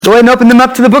Go ahead and open them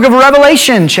up to the book of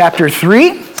Revelation, chapter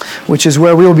 3, which is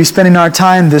where we will be spending our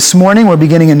time this morning. We're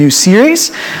beginning a new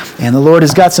series, and the Lord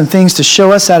has got some things to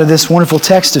show us out of this wonderful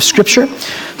text of Scripture.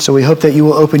 So we hope that you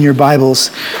will open your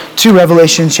Bibles to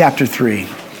Revelation chapter 3.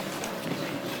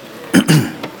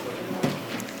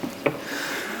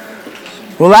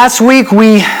 Well, last week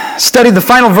we studied the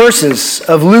final verses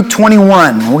of Luke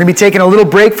 21. We're going to be taking a little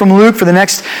break from Luke for the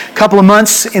next couple of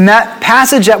months. In that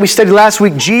passage that we studied last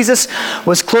week, Jesus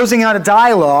was closing out a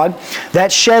dialogue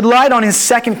that shed light on his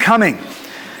second coming.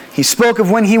 He spoke of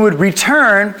when he would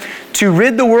return to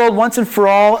rid the world once and for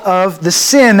all of the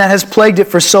sin that has plagued it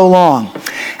for so long.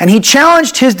 And he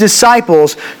challenged his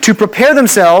disciples to prepare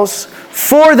themselves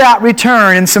for that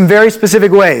return in some very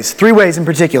specific ways, 3 ways in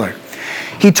particular.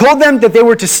 He told them that they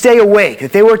were to stay awake,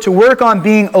 that they were to work on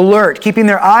being alert, keeping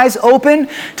their eyes open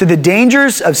to the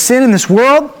dangers of sin in this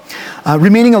world,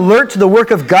 remaining alert to the work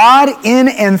of God in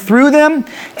and through them,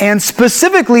 and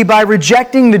specifically by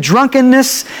rejecting the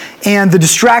drunkenness and the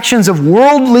distractions of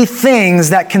worldly things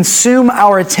that consume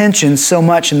our attention so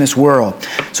much in this world.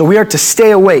 So we are to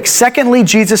stay awake. Secondly,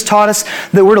 Jesus taught us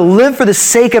that we're to live for the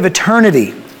sake of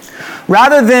eternity.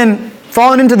 Rather than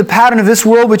falling into the pattern of this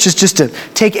world, which is just to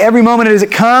take every moment as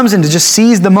it comes and to just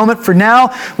seize the moment for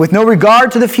now with no regard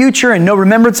to the future and no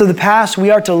remembrance of the past, we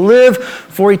are to live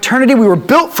for eternity. We were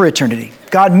built for eternity.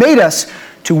 God made us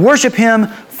to worship Him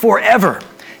forever.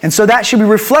 And so that should be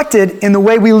reflected in the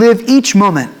way we live each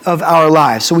moment of our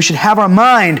lives. So we should have our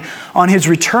mind on His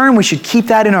return. We should keep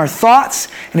that in our thoughts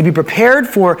and to be prepared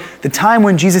for the time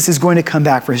when Jesus is going to come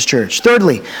back for His church.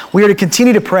 Thirdly, we are to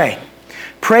continue to pray.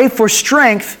 Pray for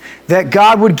strength that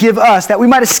God would give us, that we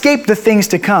might escape the things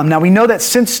to come. Now we know that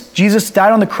since Jesus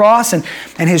died on the cross and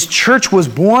His church was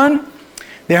born,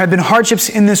 there have been hardships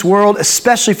in this world,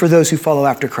 especially for those who follow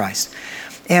after Christ.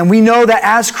 And we know that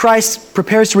as Christ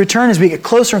prepares to return, as we get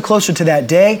closer and closer to that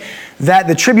day, that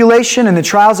the tribulation and the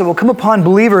trials that will come upon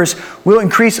believers will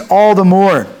increase all the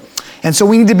more. And so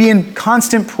we need to be in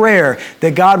constant prayer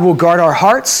that God will guard our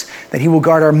hearts, that He will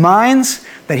guard our minds,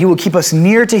 that He will keep us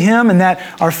near to Him, and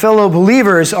that our fellow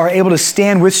believers are able to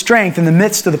stand with strength in the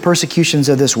midst of the persecutions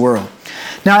of this world.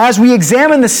 Now, as we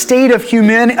examine the state of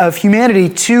humanity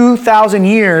 2,000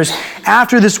 years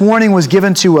after this warning was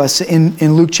given to us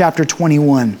in Luke chapter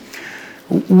 21,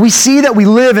 we see that we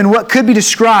live in what could be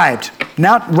described,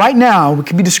 right now, it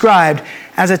could be described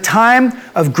as a time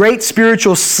of great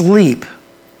spiritual sleep.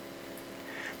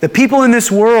 The people in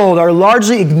this world are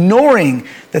largely ignoring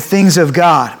the things of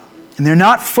God. And they're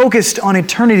not focused on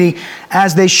eternity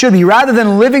as they should be. Rather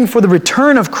than living for the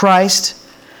return of Christ,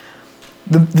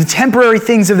 the temporary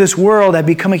things of this world have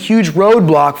become a huge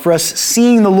roadblock for us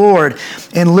seeing the Lord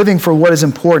and living for what is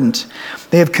important.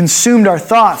 They have consumed our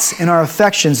thoughts and our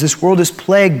affections. This world is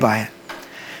plagued by it.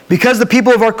 Because the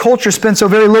people of our culture spend so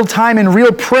very little time in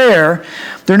real prayer,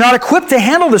 they're not equipped to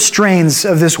handle the strains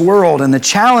of this world and the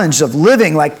challenge of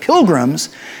living like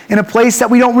pilgrims in a place that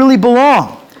we don't really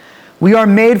belong. We are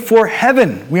made for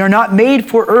heaven. We are not made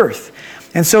for earth.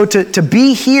 And so to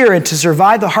be here and to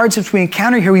survive the hardships we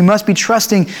encounter here, we must be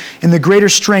trusting in the greater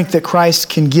strength that Christ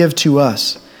can give to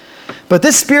us. But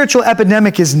this spiritual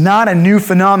epidemic is not a new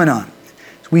phenomenon.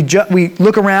 We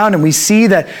look around and we see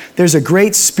that there's a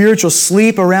great spiritual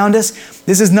sleep around us.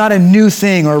 This is not a new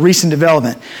thing or a recent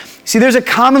development. See, there's a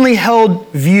commonly held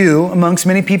view amongst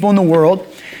many people in the world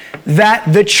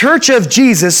that the Church of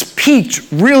Jesus peaked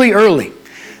really early.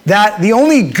 That the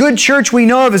only good church we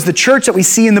know of is the church that we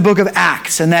see in the book of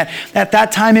Acts, and that at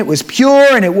that time it was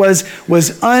pure and it was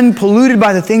unpolluted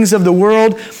by the things of the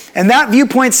world. And that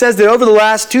viewpoint says that over the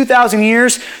last 2,000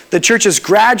 years, the church has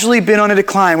gradually been on a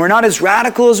decline. We're not as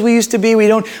radical as we used to be. We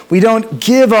don't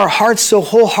give our hearts so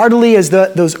wholeheartedly as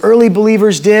those early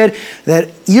believers did,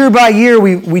 that year by year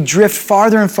we drift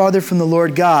farther and farther from the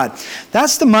Lord God.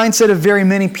 That's the mindset of very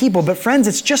many people. But friends,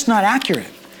 it's just not accurate.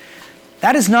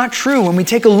 That is not true. When we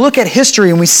take a look at history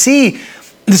and we see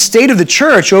the state of the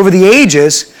church over the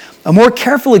ages, a more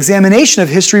careful examination of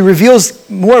history reveals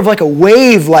more of like a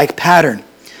wave-like pattern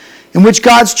in which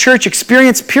God's church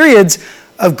experienced periods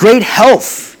of great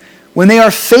health when they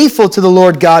are faithful to the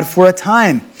Lord God for a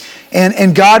time.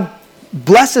 And God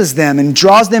blesses them and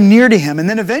draws them near to Him. And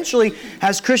then eventually,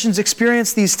 as Christians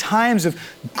experience these times of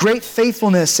great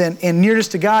faithfulness and nearness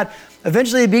to God,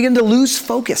 eventually they begin to lose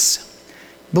focus.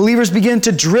 Believers begin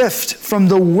to drift from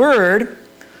the Word,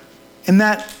 and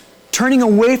that turning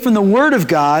away from the Word of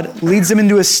God leads them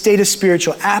into a state of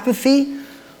spiritual apathy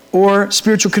or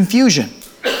spiritual confusion.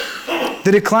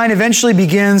 The decline eventually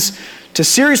begins to to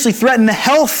seriously threaten the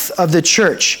health of the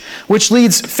church, which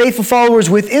leads faithful followers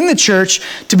within the church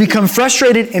to become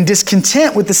frustrated and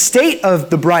discontent with the state of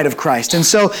the bride of Christ. And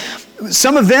so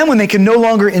some of them, when they can no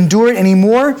longer endure it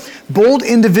anymore, bold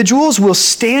individuals will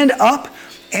stand up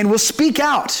and will speak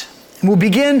out and will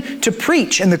begin to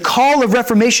preach. And the call of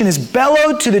reformation is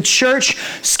bellowed to the church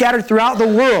scattered throughout the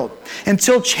world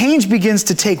until change begins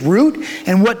to take root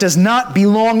and what does not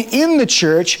belong in the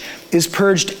church is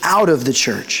purged out of the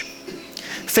church.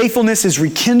 Faithfulness is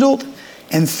rekindled,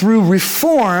 and through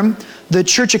reform, the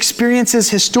church experiences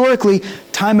historically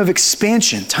time of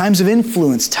expansion, times of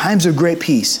influence, times of great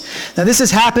peace. Now, this has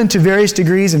happened to various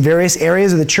degrees in various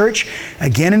areas of the church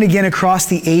again and again across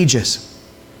the ages.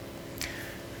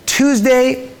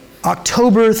 Tuesday,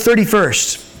 October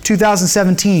 31st,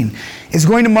 2017, is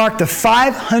going to mark the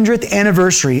 500th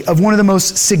anniversary of one of the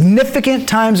most significant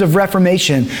times of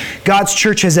Reformation God's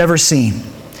church has ever seen.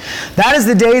 That is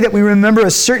the day that we remember a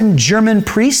certain German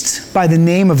priest by the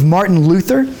name of Martin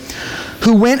Luther,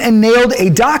 who went and nailed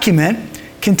a document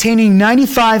containing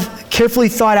 95 carefully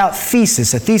thought out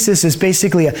theses. A thesis is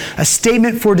basically a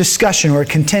statement for discussion or a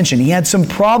contention. He had some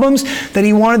problems that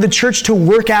he wanted the church to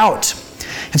work out.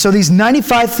 And so these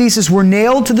 95 theses were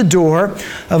nailed to the door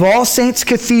of All Saints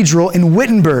Cathedral in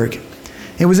Wittenberg.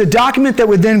 It was a document that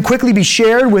would then quickly be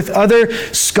shared with other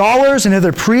scholars and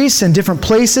other priests in different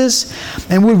places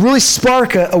and would really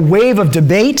spark a wave of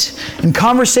debate and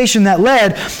conversation that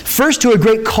led first to a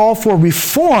great call for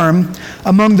reform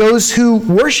among those who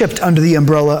worshiped under the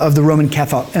umbrella of the Roman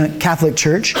Catholic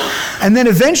Church. And then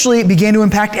eventually it began to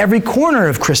impact every corner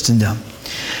of Christendom.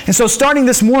 And so starting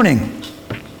this morning,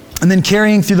 and then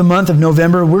carrying through the month of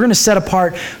November, we're going to set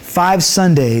apart 5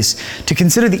 Sundays to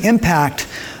consider the impact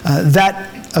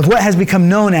of what has become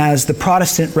known as the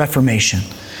Protestant Reformation.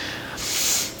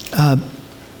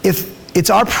 If it's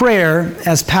our prayer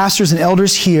as pastors and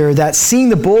elders here that seeing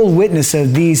the bold witness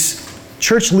of these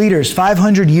church leaders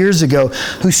 500 years ago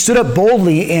who stood up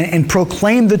boldly and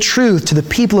proclaimed the truth to the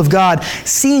people of God,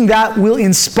 seeing that will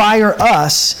inspire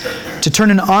us to turn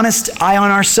an honest eye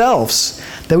on ourselves,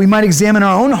 that we might examine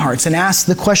our own hearts and ask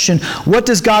the question, what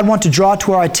does God want to draw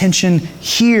to our attention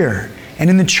here and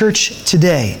in the church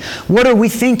today? What are we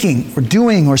thinking or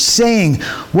doing or saying?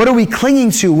 What are we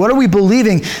clinging to? What are we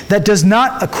believing that does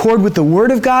not accord with the Word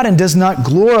of God and does not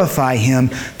glorify Him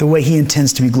the way He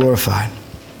intends to be glorified?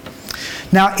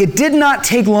 Now, it did not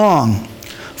take long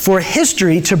for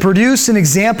history to produce an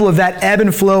example of that ebb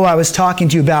and flow I was talking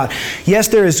to you about. Yes,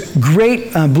 there is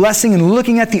great blessing in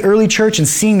looking at the early church and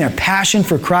seeing their passion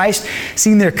for Christ,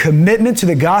 seeing their commitment to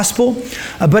the gospel,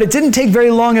 but it didn't take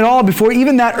very long at all before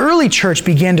even that early church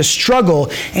began to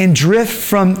struggle and drift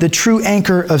from the true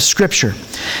anchor of Scripture.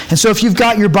 And so if you've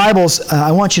got your Bibles,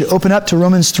 I want you to open up to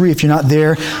Romans 3 if you're not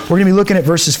there. We're going to be looking at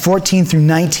verses 14 through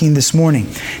 19 this morning.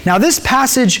 Now, this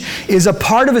passage is a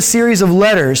part of a series of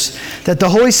letters that the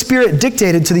Holy Spirit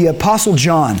dictated to the Apostle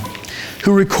John,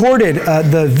 who recorded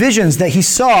the visions that he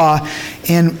saw,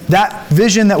 and that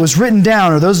vision that was written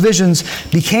down, or those visions,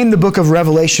 became the book of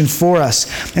Revelation for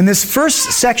us. And this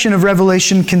first section of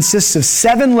Revelation consists of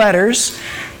 7 letters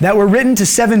that were written to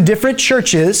 7 different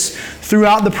churches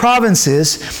throughout the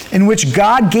provinces, in which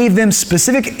God gave them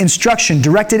specific instruction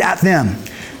directed at them,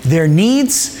 their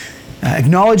needs,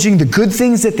 acknowledging the good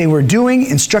things that they were doing,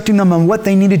 instructing them on what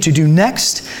they needed to do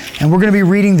next. And we're going to be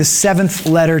reading the 7th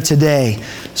letter today,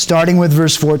 starting with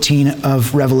verse 14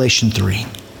 of Revelation 3.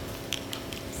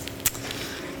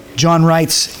 John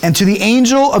writes, "And to the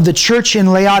angel of the church in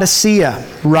Laodicea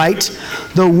write,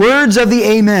 the words of the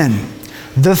Amen,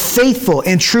 the faithful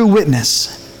and true witness,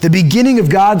 the beginning of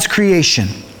God's creation.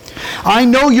 I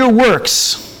know your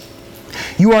works.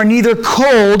 You are neither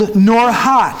cold nor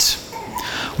hot.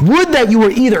 Would that you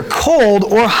were either cold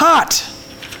or hot.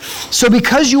 So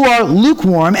because you are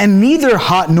lukewarm and neither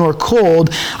hot nor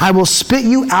cold, I will spit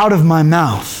you out of my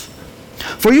mouth.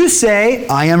 For you say,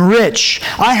 I am rich,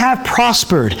 I have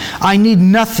prospered, I need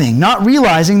nothing, not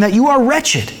realizing that you are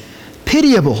wretched,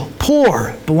 pitiable,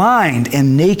 poor, blind,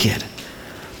 and naked.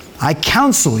 I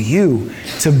counsel you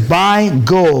to buy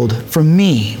gold from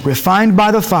me, refined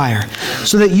by the fire,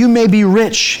 so that you may be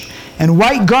rich, and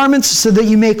white garments so that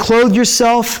you may clothe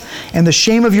yourself, and the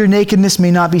shame of your nakedness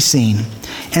may not be seen,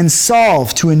 and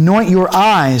salve to anoint your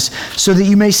eyes so that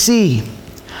you may see.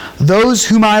 Those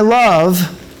whom I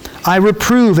love, I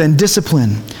reprove and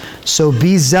discipline, so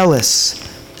be zealous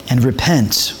and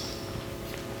repent."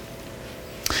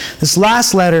 This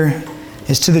last letter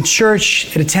is to the church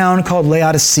at a town called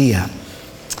Laodicea.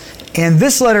 And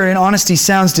this letter, in honesty,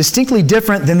 sounds distinctly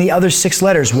different than the other 6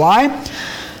 letters. Why?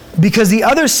 Because the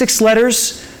other 6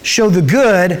 letters show the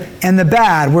good and the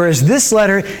bad, whereas this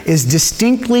letter is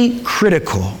distinctly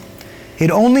critical. It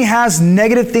only has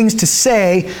negative things to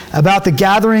say about the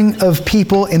gathering of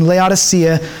people in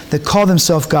Laodicea that call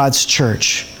themselves God's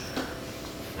church.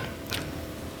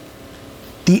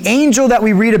 The angel that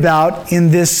we read about in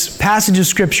this passage of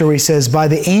Scripture where he says, by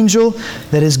the angel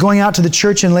that is going out to the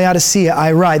church in Laodicea,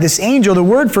 I write. This angel, the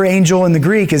word for angel in the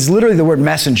Greek is literally the word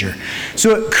messenger.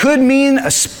 So it could mean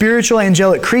a spiritual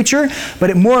angelic creature, but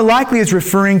it more likely is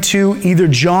referring to either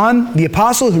John, the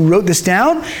apostle who wrote this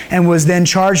down and was then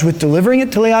charged with delivering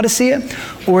it to Laodicea,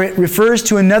 or it refers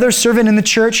to another servant in the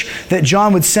church that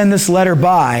John would send this letter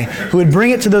by, who would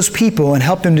bring it to those people and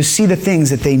help them to see the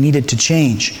things that they needed to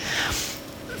change.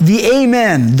 The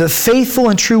Amen, the faithful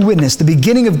and true witness, the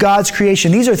beginning of God's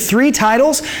creation. These are three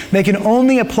titles that can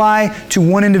only apply to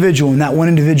one individual, and that one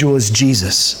individual is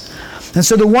Jesus. And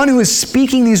so the one who is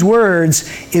speaking these words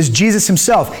is Jesus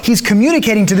himself. He's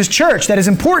communicating to this church that is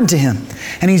important to him.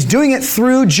 And he's doing it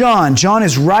through John. John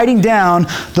is writing down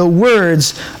the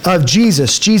words of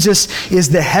Jesus. Jesus is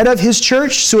the head of his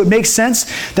church, so it makes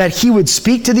sense that he would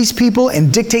speak to these people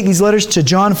and dictate these letters to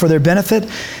John for their benefit.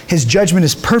 His judgment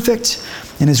is perfect,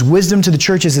 and his wisdom to the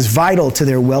churches is vital to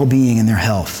their well-being and their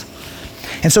health.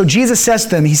 And so Jesus says to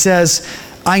them, he says,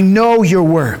 I know your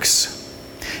works.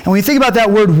 And when you think about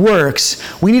that word works,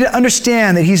 we need to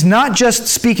understand that he's not just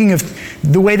speaking of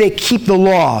the way they keep the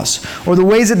laws or the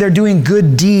ways that they're doing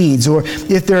good deeds or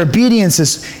if their obedience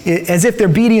is, as if their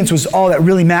obedience was all that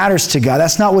really matters to God.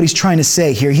 That's not what he's trying to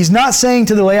say here. He's not saying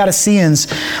to the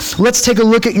Laodiceans, let's take a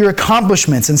look at your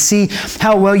accomplishments and see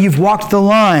how well you've walked the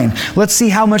line. Let's see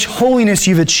how much holiness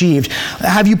you've achieved.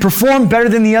 Have you performed better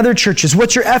than the other churches?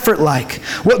 What's your effort like?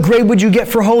 What grade would you get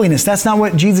for holiness? That's not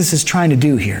what Jesus is trying to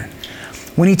do here.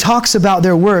 When he talks about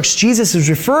their works, Jesus is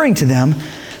referring to them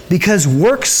because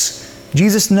works,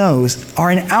 Jesus knows,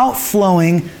 are an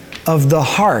outflowing of the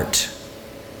heart.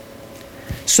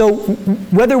 So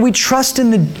whether we trust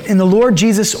in the Lord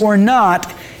Jesus or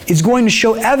not is going to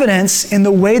show evidence in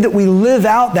the way that we live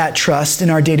out that trust in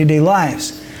our day-to-day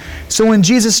lives. So when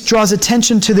Jesus draws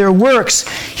attention to their works,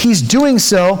 he's doing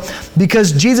so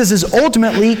because Jesus is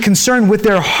ultimately concerned with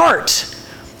their heart.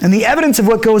 And the evidence of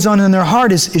what goes on in their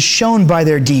heart is shown by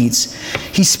their deeds.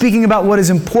 He's speaking about what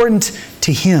is important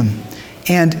to him.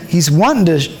 And he's wanting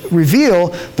to reveal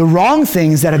the wrong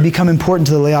things that have become important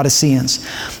to the Laodiceans.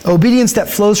 Obedience that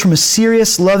flows from a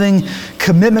serious, loving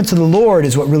commitment to the Lord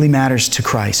is what really matters to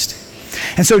Christ.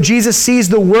 And so Jesus sees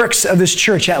the works of this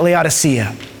church at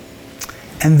Laodicea.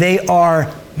 And they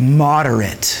are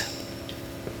moderate.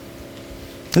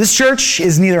 This church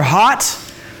is neither hot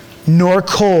nor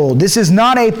cold. This is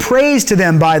not a praise to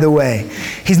them, by the way.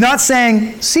 He's not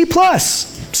saying C+,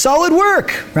 solid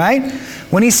work, right?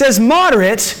 When he says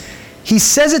moderate, he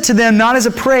says it to them not as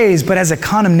a praise, but as a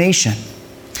condemnation.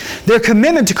 Their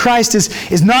commitment to Christ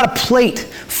is not a plate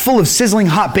full of sizzling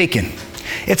hot bacon.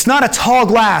 It's not a tall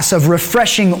glass of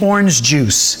refreshing orange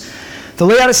juice. The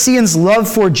Laodiceans'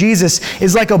 love for Jesus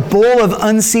is like a bowl of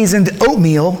unseasoned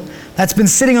oatmeal that's been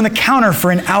sitting on the counter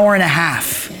for an hour and a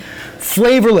half.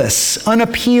 Flavorless,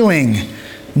 unappealing.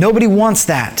 Nobody wants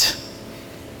that.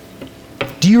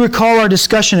 Do you recall our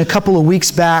discussion a couple of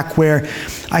weeks back where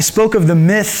I spoke of the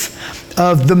myth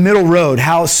of the middle road?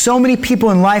 How so many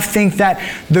people in life think that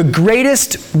the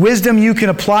greatest wisdom you can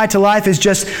apply to life is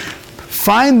just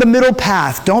find the middle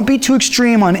path. Don't be too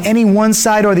extreme on any one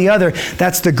side or the other.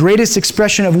 That's the greatest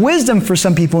expression of wisdom for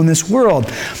some people in this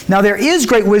world. Now, there is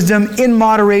great wisdom in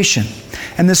moderation.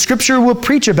 And the scripture will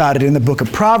preach about it in the book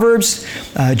of Proverbs.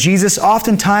 Jesus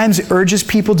oftentimes urges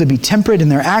people to be temperate in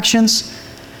their actions.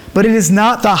 But it is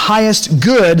not the highest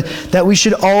good that we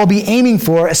should all be aiming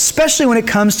for, especially when it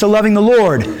comes to loving the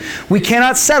Lord. We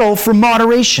cannot settle for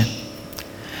moderation.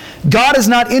 God is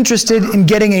not interested in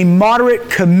getting a moderate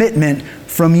commitment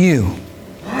from you.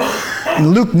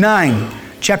 In Luke 9,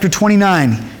 chapter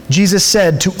 29, Jesus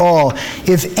said to all,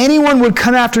 if anyone would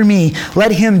come after me,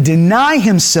 let him deny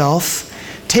himself,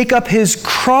 take up his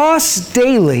cross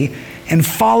daily, and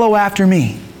follow after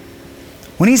me.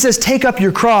 When he says take up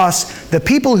your cross, the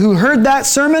people who heard that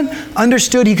sermon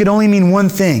understood he could only mean one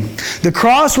thing. The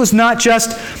cross was not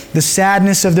just the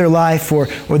sadness of their life or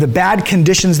the bad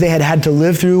conditions they had to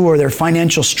live through or their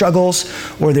financial struggles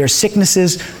or their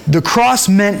sicknesses. The cross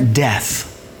meant death.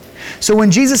 So when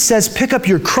Jesus says pick up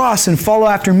your cross and follow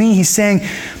after me, he's saying,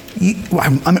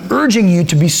 I'm urging you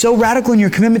to be so radical in your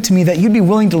commitment to me that you'd be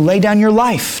willing to lay down your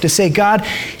life, to say, God,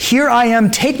 here I am,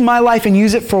 take my life and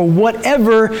use it for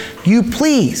whatever you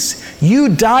please.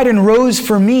 You died and rose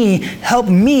for me. Help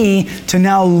me to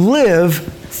now live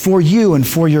for you and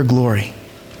for your glory.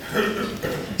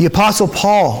 The Apostle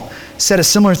Paul said a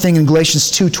similar thing in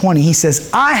Galatians 2:20. He says,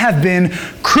 I have been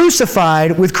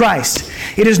crucified with Christ.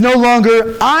 It is no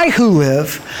longer I who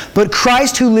live, but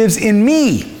Christ who lives in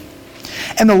me.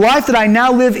 And the life that I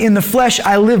now live in the flesh,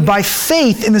 I live by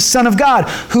faith in the Son of God,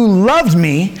 who loved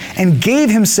me and gave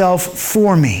himself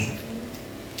for me.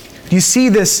 Do you see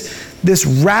this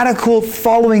radical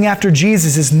following after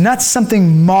Jesus is not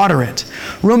something moderate.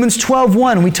 Romans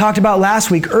 12:1, we talked about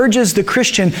last week, urges the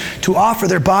Christian to offer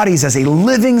their bodies as a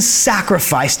living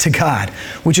sacrifice to God,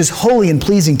 which is holy and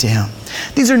pleasing to him.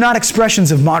 These are not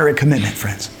expressions of moderate commitment,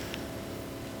 friends.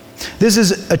 This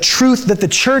is a truth that the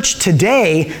church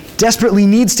today desperately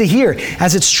needs to hear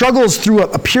as it struggles through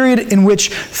a period in which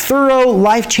thorough,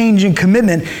 life-changing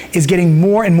commitment is getting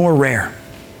more and more rare.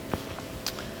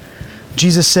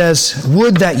 Jesus says,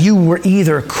 would that you were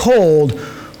either cold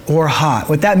or hot.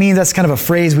 What that means, that's kind of a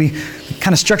phrase, we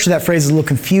kind of structure that phrase as a little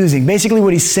confusing. Basically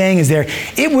what he's saying is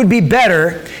it would be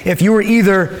better if you were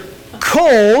either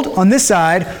cold on this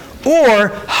side or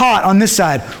hot on this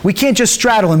side. We can't just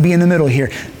straddle and be in the middle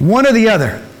here. One or the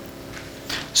other.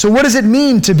 So what does it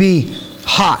mean to be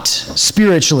hot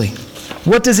spiritually?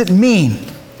 What does it mean?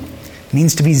 It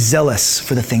means to be zealous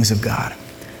for the things of God.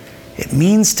 It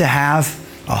means to have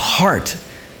a heart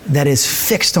that is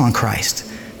fixed on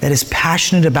Christ, that is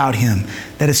passionate about him,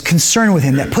 that is concerned with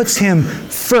him, that puts him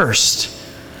first.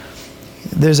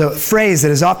 There's a phrase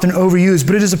that is often overused,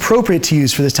 but it is appropriate to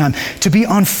use for this time, to be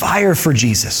on fire for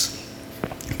Jesus.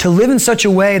 To live in such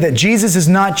a way that Jesus is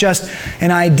not just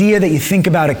an idea that you think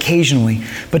about occasionally,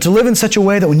 but to live in such a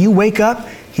way that when you wake up,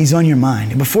 he's on your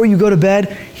mind. And before you go to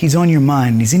bed, he's on your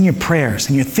mind. He's in your prayers,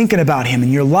 and you're thinking about him,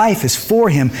 and your life is for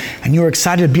him, and you're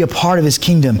excited to be a part of his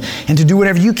kingdom and to do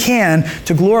whatever you can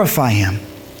to glorify him.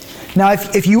 Now,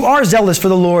 if you are zealous for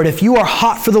the Lord, if you are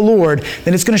hot for the Lord,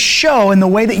 then it's going to show in the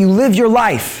way that you live your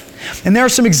life. And there are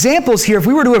some examples here. If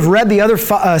we were to have read the other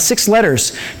 6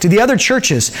 letters to the other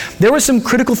churches, there were some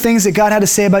critical things that God had to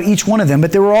say about each one of them,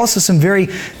 but there were also some very,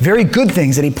 very good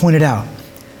things that he pointed out.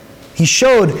 He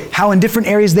showed how in different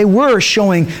areas they were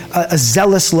showing a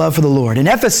zealous love for the Lord. In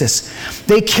Ephesus,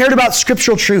 they cared about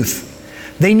scriptural truth.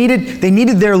 They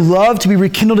needed their love to be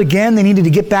rekindled again. They needed to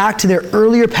get back to their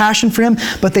earlier passion for him,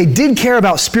 but they did care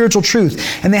about spiritual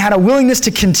truth, and they had a willingness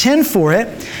to contend for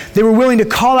it. They were willing to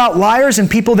call out liars and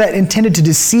people that intended to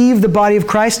deceive the body of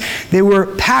Christ. They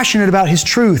were passionate about his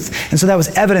truth, and so that was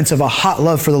evidence of a hot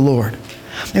love for the Lord.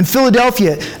 In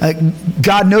Philadelphia,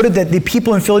 God noted that the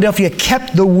people in Philadelphia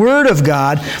kept the word of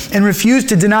God and refused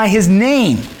to deny his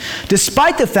name,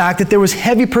 despite the fact that there was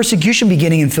heavy persecution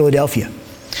beginning in Philadelphia.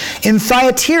 In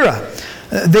Thyatira,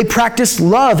 they practiced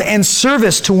love and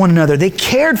service to one another. They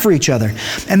cared for each other,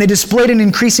 and they displayed an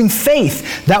increasing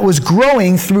faith that was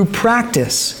growing through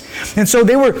practice. And so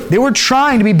they were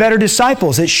trying to be better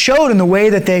disciples. It showed in the way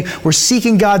that they were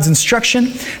seeking God's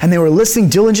instruction, and they were listening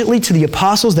diligently to the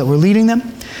apostles that were leading them.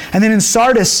 And then in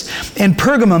Sardis and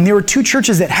Pergamum, there were 2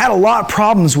 churches that had a lot of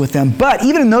problems with them. But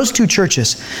even in those 2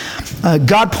 churches,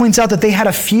 God points out that they had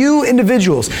a few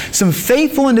individuals, some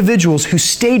faithful individuals who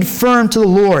stayed firm to the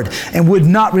Lord and would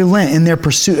not relent in their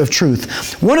pursuit of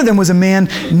truth. One of them was a man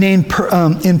named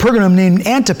in Pergamum named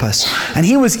Antipas, and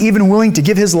he was even willing to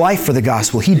give his life for the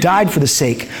gospel. He died for the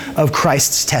sake of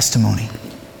Christ's testimony.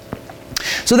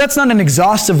 So that's not an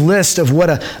exhaustive list of what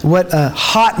a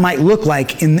hot might look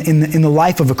like in the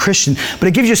life of a Christian, but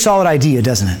it gives you a solid idea,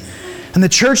 doesn't it? And the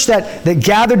church that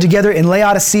gathered together in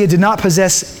Laodicea did not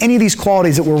possess any of these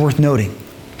qualities that were worth noting.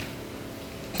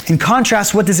 In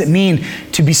contrast, what does it mean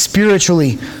to be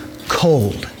spiritually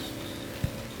cold?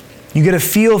 You get a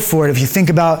feel for it if you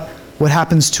think about what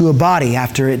happens to a body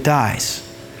after it dies.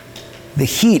 The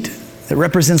heat that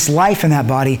represents life in that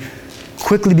body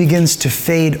quickly begins to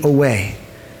fade away.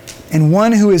 And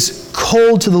one who is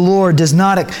cold to the Lord does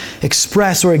not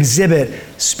express or exhibit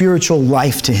spiritual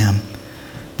life to him.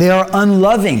 They are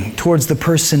unloving towards the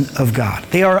person of God.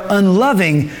 They are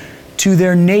unloving to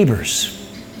their neighbors.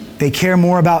 They care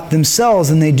more about themselves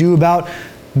than they do about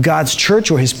God's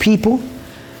church or his people.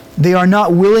 They are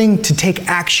not willing to take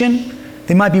action.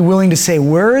 They might be willing to say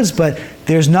words, but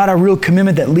there's not a real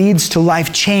commitment that leads to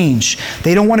life change.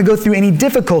 They don't want to go through any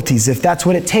difficulties if that's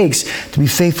what it takes to be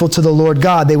faithful to the Lord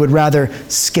God. They would rather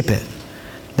skip it.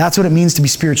 That's what it means to be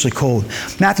spiritually cold.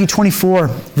 Matthew 24,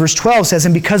 verse 12 says,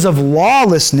 and because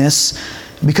lawlessness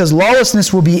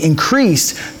will be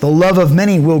increased, the love of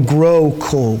many will grow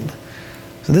cold.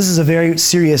 So this is a very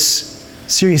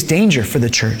serious danger for the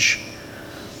church.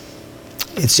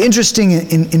 It's interesting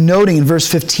in noting in verse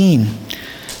 15,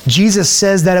 Jesus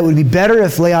says that it would be better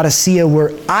if Laodicea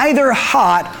were either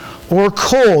hot or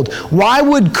cold. Why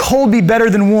would cold be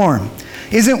better than warm?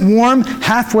 Isn't warm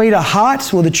halfway to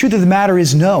hot? Well, the truth of the matter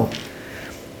is no.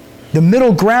 The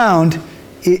middle ground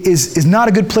is not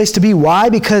a good place to be. Why?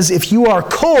 Because if you are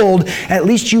cold, at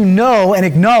least you know and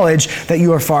acknowledge that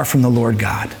you are far from the Lord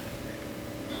God.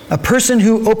 A person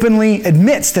who openly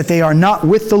admits that they are not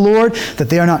with the Lord, that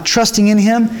they are not trusting in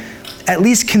Him, at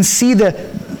least can see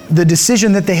the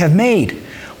decision that they have made.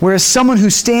 Whereas someone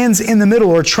who stands in the middle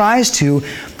or tries to,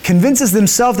 convinces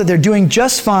themselves that they're doing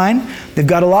just fine, they've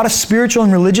got a lot of spiritual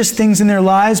and religious things in their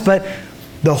lives, but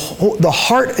the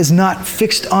heart is not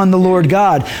fixed on the Lord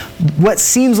God. What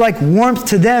seems like warmth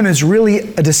to them is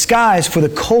really a disguise for the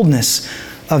coldness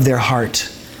of their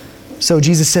heart. So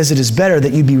Jesus says it is better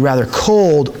that you be rather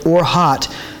cold or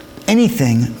hot,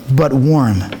 anything but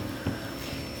warm.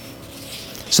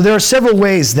 So there are several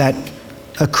ways that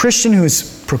a Christian who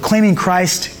is proclaiming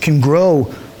Christ can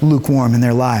grow lukewarm in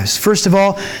their lives. First of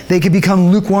all, they can become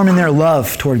lukewarm in their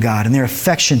love toward God and their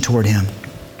affection toward Him.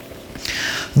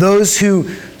 Those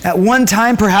who at one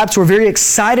time perhaps were very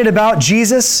excited about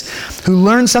Jesus, who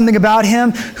learned something about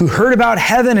Him, who heard about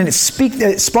heaven and it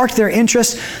sparked their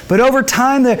interest, but over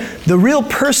time the real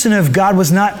person of God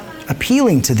was not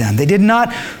appealing to them. They did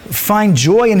not find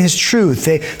joy in His truth.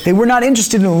 They were not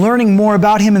interested in learning more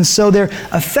about Him, and so their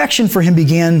affection for Him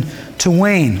began to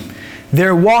wane.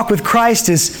 Their walk with Christ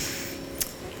is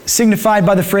signified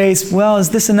by the phrase, well, is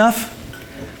this enough?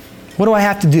 What do I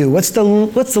have to do? What's the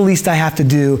least I have to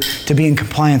do to be in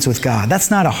compliance with God?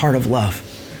 That's not a heart of love.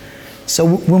 So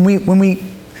when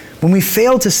we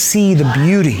fail to see the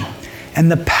beauty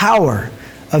and the power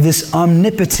of this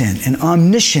omnipotent and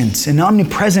omniscient and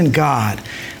omnipresent God,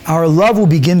 our love will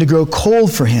begin to grow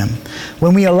cold for Him.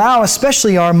 When we allow,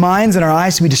 especially our minds and our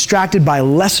eyes, to be distracted by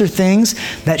lesser things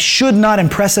that should not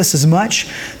impress us as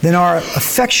much, then our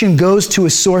affection goes to a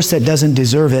source that doesn't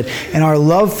deserve it, and our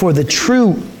love for the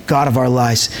true God of our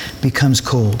lives becomes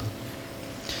cold.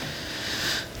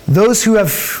 Those who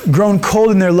have grown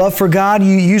cold in their love for God,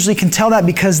 you usually can tell that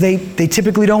because they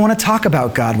typically don't want to talk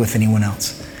about God with anyone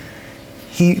else.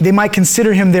 They might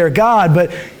consider Him their God,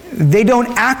 but they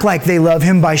don't act like they love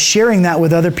Him by sharing that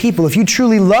with other people. If you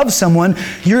truly love someone,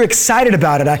 you're excited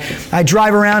about it. I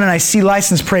drive around and I see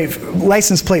license plate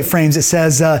frames that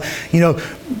says,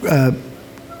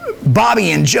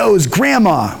 Bobby and Joe's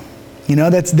grandma.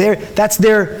 That's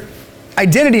their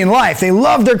identity in life. They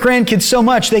love their grandkids so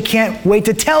much they can't wait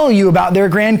to tell you about their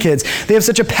grandkids. They have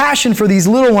such a passion for these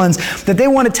little ones that they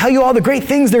want to tell you all the great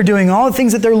things they're doing, all the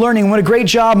things that they're learning, what a great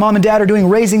job mom and dad are doing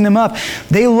raising them up.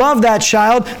 They love that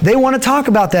child. They want to talk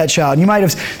about that child. You might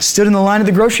have stood in the line at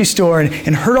the grocery store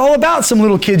and heard all about some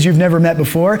little kids you've never met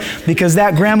before because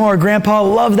that grandma or grandpa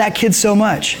loved that kid so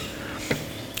much.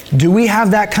 Do we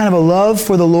have that kind of a love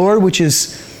for the Lord, which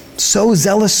is so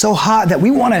zealous, so hot that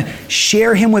we want to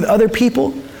share Him with other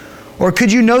people? Or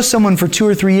could you know someone for 2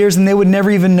 or 3 years and they would never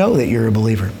even know that you're a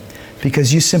believer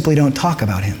because you simply don't talk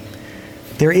about Him?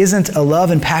 There isn't a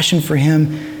love and passion for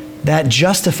Him that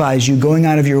justifies you going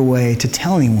out of your way to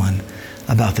tell anyone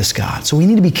about this God. So we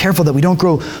need to be careful that we don't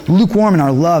grow lukewarm in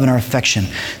our love and our affection.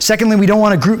 Secondly, we don't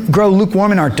want to grow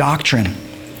lukewarm in our doctrine.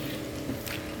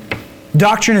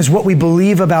 Doctrine is what we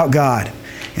believe about God.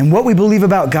 And what we believe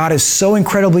about God is so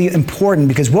incredibly important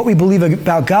because what we believe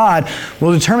about God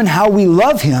will determine how we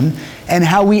love Him and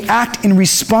how we act in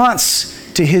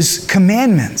response to His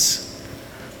commandments.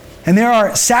 And there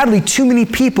are sadly too many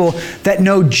people that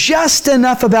know just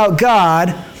enough about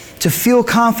God to feel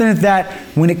confident that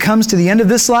when it comes to the end of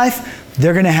this life,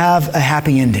 they're going to have a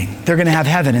happy ending. They're going to have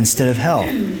heaven instead of hell.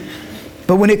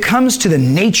 But when it comes to the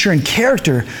nature and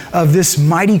character of this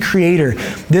mighty Creator,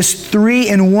 this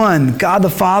 3-in-1, God the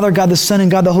Father, God the Son, and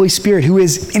God the Holy Spirit, who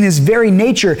is in His very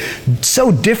nature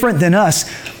so different than us,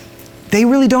 they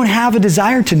really don't have a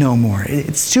desire to know more.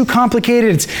 It's too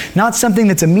complicated. It's not something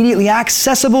that's immediately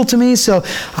accessible to me, so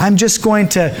I'm just going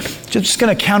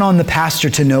to count on the pastor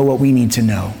to know what we need to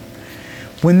know.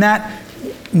 When that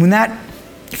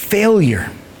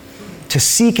failure to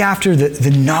seek after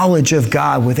the knowledge of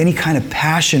God with any kind of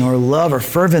passion or love or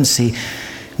fervency,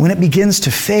 when it begins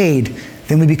to fade,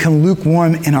 then we become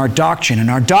lukewarm in our doctrine. And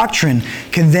our doctrine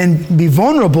can then be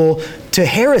vulnerable to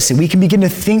heresy. We can begin to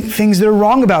think things that are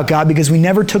wrong about God because we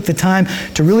never took the time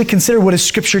to really consider what His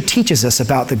Scripture teaches us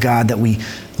about the God that we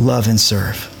love and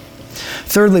serve.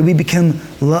 Thirdly, we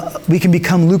can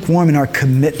become lukewarm in our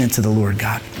commitment to the Lord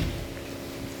God.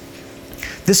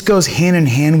 This goes hand in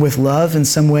hand with love in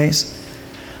some ways.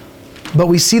 But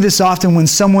we see this often when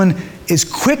someone is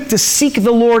quick to seek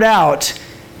the Lord out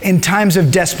in times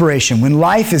of desperation. When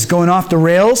life is going off the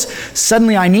rails,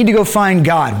 suddenly I need to go find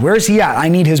God. Where's He at? I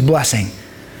need His blessing.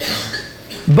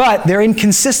 But they're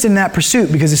inconsistent in that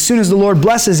pursuit, because as soon as the Lord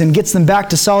blesses and gets them back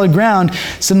to solid ground,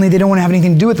 suddenly they don't want to have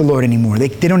anything to do with the Lord anymore.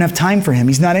 They don't have time for him.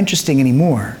 He's not interesting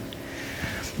anymore.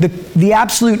 The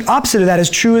absolute opposite of that is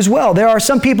true as well. There are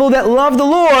some people that love the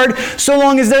Lord so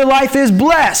long as their life is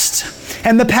blessed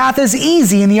and the path is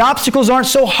easy and the obstacles aren't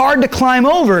so hard to climb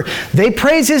over. They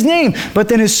praise his name. But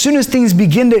then as soon as things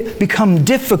begin to become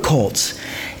difficult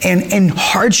and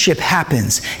hardship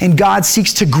happens and God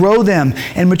seeks to grow them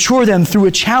and mature them through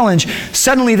a challenge,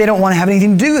 suddenly they don't want to have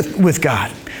anything to do with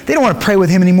God. They don't want to pray with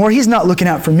him anymore. He's not looking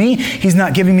out for me. He's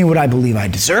not giving me what I believe I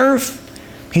deserve.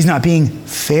 He's not being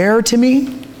fair to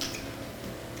me.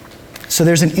 So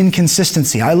there's an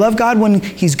inconsistency. I love God when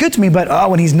he's good to me, but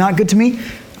when he's not good to me,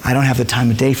 I don't have the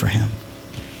time of day for him.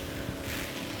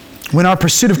 When our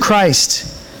pursuit of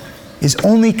Christ is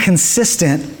only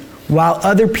consistent while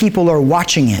other people are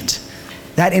watching it,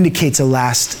 that indicates a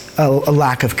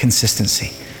lack of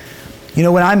consistency. You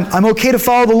know, when I'm okay to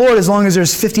follow the Lord as long as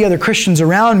there's 50 other Christians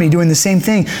around me doing the same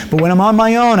thing. But when I'm on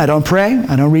my own, I don't pray,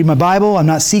 I don't read my Bible, I'm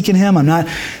not seeking him, I'm not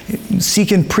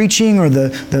seeking preaching or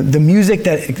the music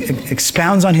that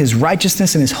expounds on his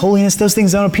righteousness and his holiness. Those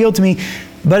things don't appeal to me.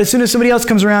 But as soon as somebody else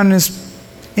comes around and is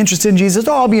interested in Jesus,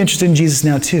 I'll be interested in Jesus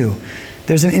now too.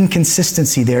 There's an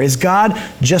inconsistency there. Is God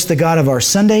just the God of our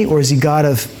Sunday, or is he God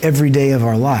of every day of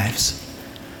our lives?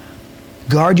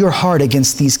 Guard your heart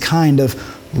against these kind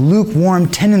of lukewarm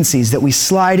tendencies that we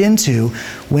slide into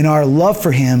when our love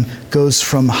for him goes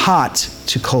from hot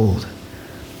to cold.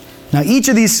 Now, each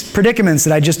of these predicaments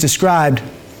that I just described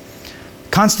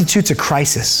constitutes a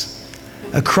crisis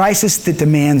that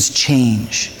demands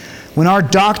change. When our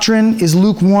doctrine is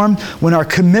lukewarm, when our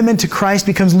commitment to Christ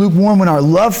becomes lukewarm, when our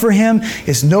love for him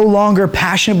is no longer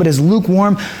passionate but is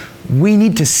lukewarm, we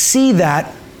need to see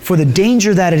that for the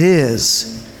danger that it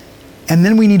is. And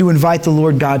then we need to invite the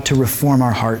Lord God to reform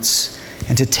our hearts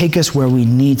and to take us where we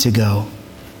need to go.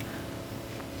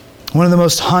 One of the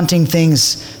most haunting things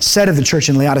said of the church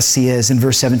in Laodicea is in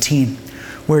verse 17,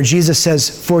 where Jesus says,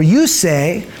 "For you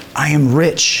say, I am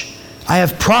rich, I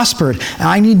have prospered, and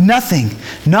I need nothing,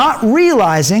 not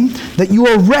realizing that you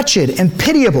are wretched and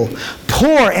pitiable,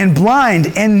 poor and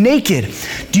blind and naked."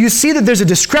 Do you see that there's a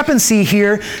discrepancy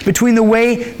here between the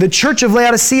way the church of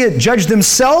Laodicea judged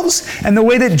themselves and the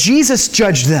way that Jesus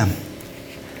judged them?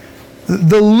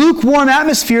 The lukewarm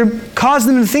atmosphere caused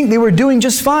them to think they were doing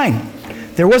just fine.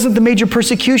 There wasn't the major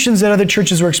persecutions that other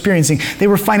churches were experiencing. They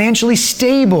were financially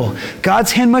stable.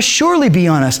 God's hand must surely be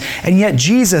on us. And yet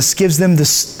Jesus gives them the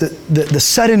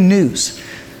sudden news,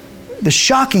 the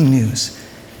shocking news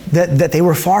that they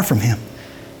were far from him.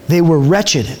 They were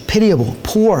wretched, pitiable,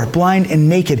 poor, blind, and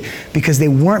naked because they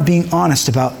weren't being honest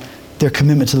about their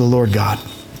commitment to the Lord God.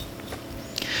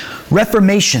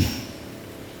 Reformation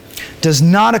does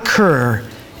not occur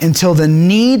until the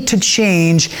need to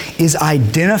change is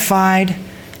identified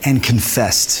and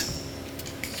confessed.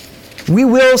 We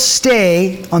will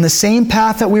stay on the same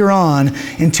path that we were on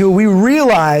until we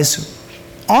realize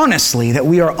honestly that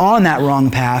we are on that wrong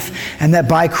path and that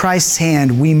by Christ's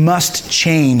hand we must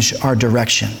change our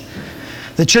direction.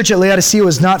 The church at Laodicea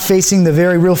was not facing the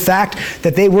very real fact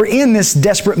that they were in this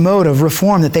desperate mode of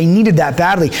reform, that they needed that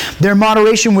badly. Their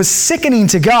moderation was sickening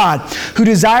to God, who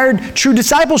desired true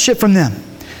discipleship from them.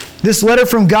 This letter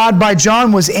from God by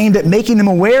John was aimed at making them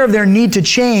aware of their need to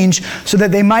change so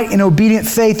that they might, in obedient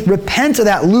faith, repent of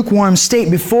that lukewarm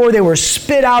state before they were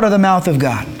spit out of the mouth of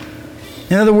God.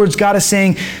 In other words, God is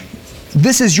saying,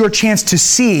 this is your chance to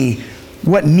see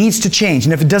what needs to change.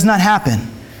 And if it does not happen,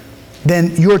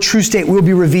 then your true state will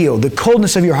be revealed. The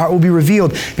coldness of your heart will be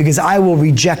revealed because I will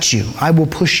reject you. I will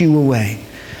push you away.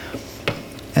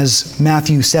 As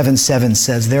Matthew 7:7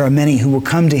 says, there are many who will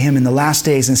come to him in the last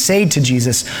days and say to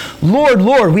Jesus, "Lord,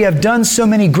 Lord, we have done so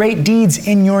many great deeds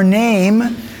in your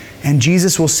name." And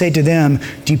Jesus will say to them,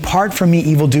 "Depart from me,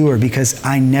 evildoer, because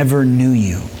I never knew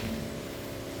you."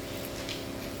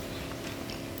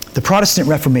 The Protestant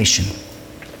Reformation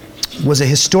was a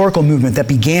historical movement that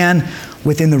began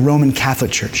within the Roman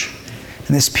Catholic Church.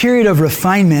 And this period of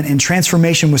refinement and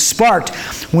transformation was sparked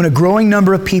when a growing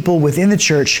number of people within the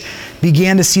church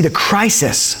began to see the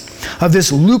crisis of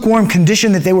this lukewarm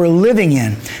condition that they were living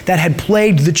in that had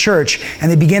plagued the church.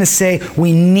 And they began to say,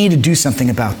 we need to do something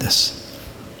about this.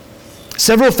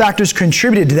 Several factors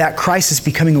contributed to that crisis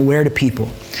becoming aware to people.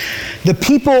 The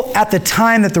people at the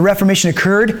time that the Reformation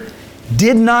occurred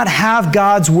did not have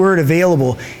God's word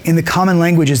available in the common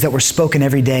languages that were spoken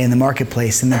every day in the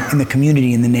marketplace, in the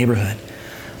community, in the neighborhood.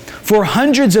 For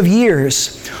hundreds of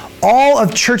years, all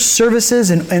of church services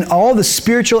and all the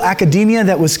spiritual academia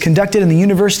that was conducted in the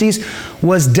universities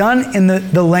was done in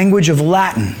the language of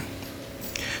Latin.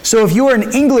 So if you were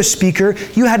an English speaker,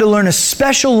 you had to learn a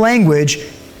special language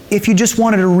if you just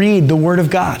wanted to read the Word of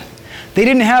God. They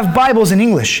didn't have Bibles in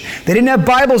English. They didn't have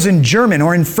Bibles in German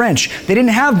or in French. They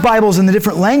didn't have Bibles in the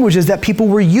different languages that people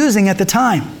were using at the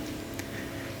time.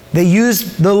 They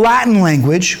used the Latin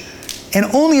language, and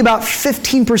only about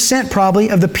 15% probably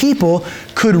of the people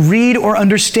could read or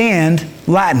understand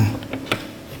Latin.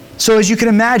 So as you can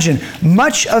imagine,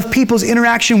 much of people's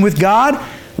interaction with God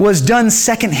was done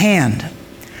secondhand.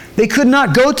 They could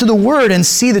not go to the Word and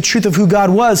see the truth of who God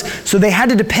was, so they had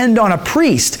to depend on a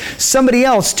priest, somebody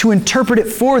else, to interpret it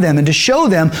for them and to show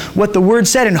them what the Word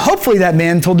said, and hopefully that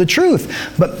man told the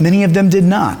truth. But many of them did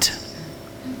not.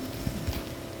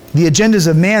 The agendas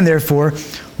of man, therefore,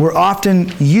 were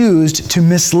often used to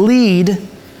mislead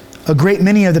a great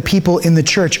many of the people in the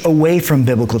church away from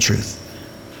biblical truth.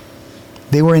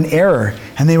 They were in error,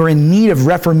 and they were in need of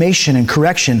reformation and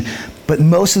correction, but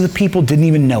most of the people didn't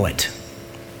even know it.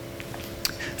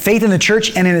 Faith in the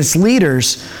church and in its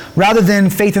leaders, rather than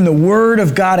faith in the Word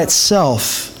of God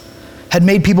itself, had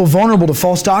made people vulnerable to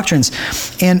false doctrines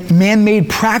and man-made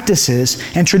practices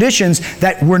and traditions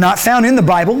that were not found in the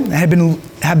Bible, that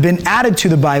have been added to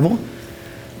the Bible,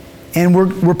 and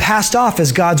were passed off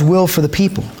as God's will for the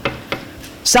people.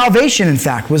 Salvation, in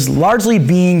fact, was largely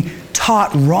being taught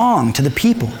wrong to the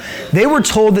people. They were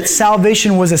told that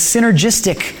salvation was a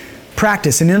synergistic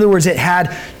practice. In other words, it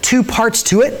had two parts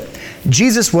to it.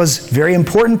 Jesus was very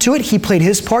important to it. He played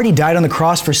his part. He died on the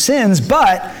cross for sins,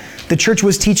 but the church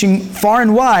was teaching far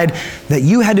and wide that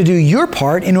you had to do your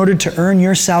part in order to earn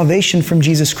your salvation from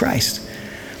Jesus Christ.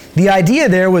 The idea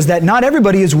there was that not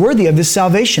everybody is worthy of this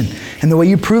salvation. And the way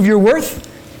you prove your worth,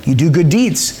 you do good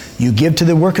deeds. You give to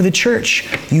the work of the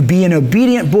church. You be an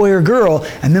obedient boy or girl,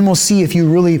 and then we'll see if you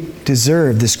really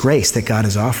deserve this grace that God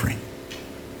is offering.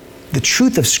 The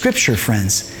truth of Scripture,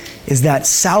 friends, is that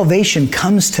salvation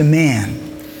comes to man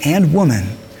and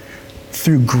woman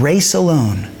through grace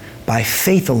alone, by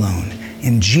faith alone,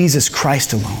 in Jesus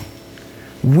Christ alone.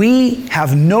 We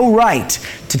have no right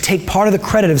to take part of the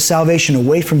credit of salvation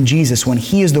away from Jesus when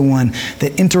He is the one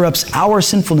that interrupts our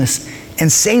sinfulness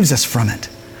and saves us from it.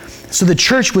 So the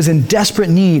church was in desperate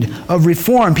need of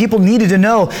reform. People needed to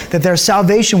know that their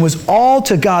salvation was all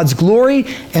to God's glory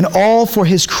and all for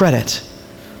His credit.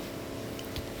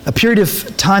 A period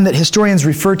of time that historians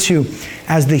refer to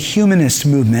as the humanist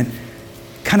movement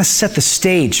kind of set the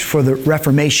stage for the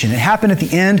Reformation. It happened at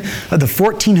the end of the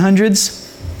 1400s.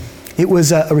 It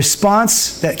was a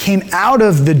response that came out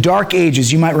of the Dark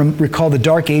Ages. You might recall the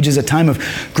Dark Ages, a time of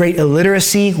great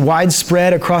illiteracy,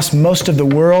 widespread across most of the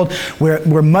world,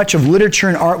 where much of literature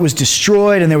and art was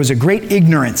destroyed, and there was a great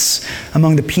ignorance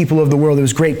among the people of the world. There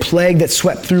was great plague that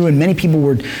swept through, and many people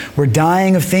were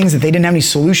dying of things that they didn't have any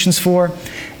solutions for.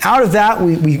 Out of that,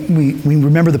 we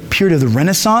remember the period of the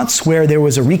Renaissance, where there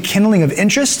was a rekindling of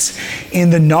interests in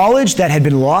the knowledge that had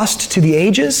been lost to the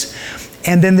ages.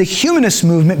 And then the humanist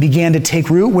movement began to take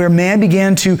root, where man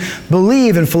began to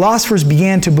believe, and philosophers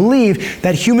began to believe,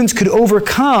 that humans could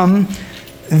overcome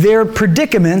their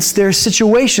predicaments, their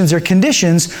situations, their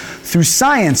conditions through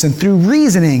science and through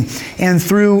reasoning and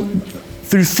through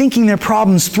thinking their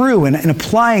problems through and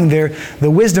applying the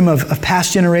wisdom of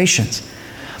past generations.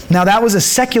 Now, that was a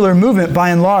secular movement by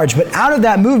and large, but out of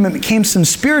that movement came some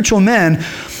spiritual men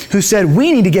who said,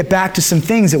 we need to get back to some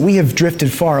things that we have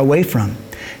drifted far away from.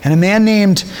 And a man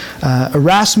named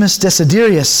Erasmus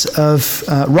Desiderius of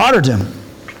Rotterdam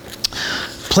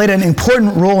played an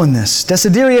important role in this.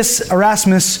 Desiderius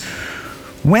Erasmus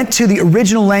went to the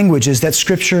original languages that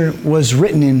Scripture was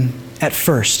written in at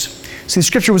first. See,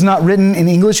 Scripture was not written in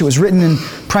English. It was written in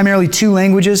primarily two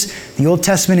languages, the Old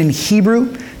Testament in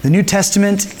Hebrew, the New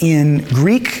Testament in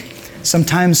Greek,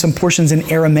 sometimes some portions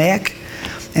in Aramaic.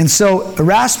 And so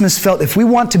Erasmus felt if we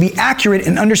want to be accurate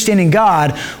in understanding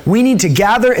God, we need to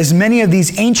gather as many of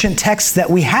these ancient texts that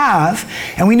we have,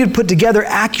 and we need to put together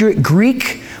accurate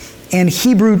Greek and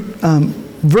Hebrew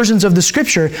versions of the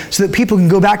Scripture so that people can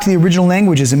go back to the original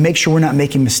languages and make sure we're not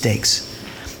making mistakes.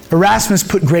 Erasmus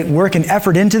put great work and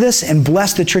effort into this and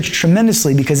blessed the church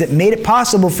tremendously because it made it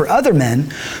possible for other men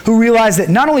who realized that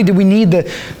not only did we need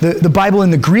the Bible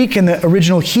in the Greek and the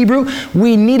original Hebrew,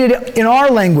 we needed it in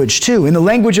our language too, in the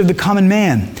language of the common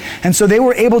man. And so they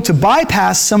were able to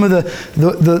bypass some of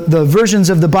the versions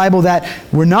of the Bible that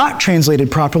were not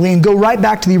translated properly and go right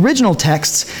back to the original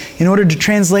texts in order to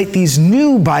translate these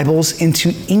new Bibles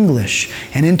into English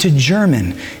and into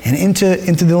German and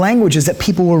into the languages that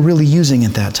people were really using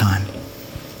at that time.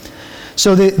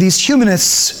 So these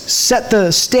humanists set the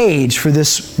stage for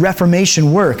this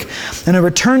Reformation work, and a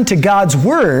return to God's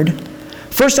Word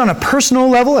First on a personal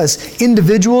level, as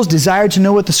individuals desired to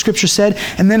know what the Scripture said,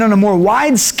 and then on a more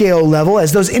wide-scale level,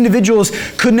 as those individuals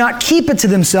could not keep it to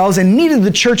themselves and needed the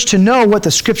church to know what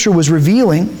the Scripture was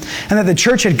revealing, and that the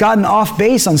church had gotten off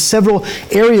base on several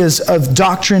areas of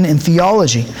doctrine and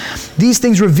theology. These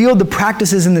things revealed the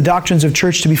practices and the doctrines of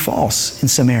church to be false in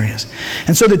some areas.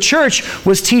 And so the church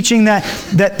was teaching that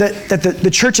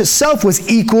the church itself was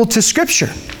equal to Scripture,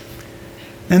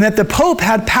 and that the Pope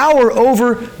had power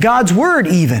over God's Word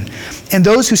even. And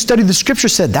those who studied the Scripture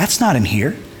said, that's not in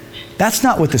here. That's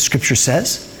not what the Scripture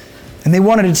says. And they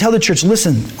wanted to tell the church,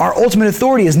 listen, our ultimate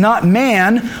authority is not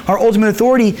man. Our ultimate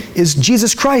authority is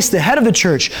Jesus Christ, the head of the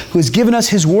church, who has given us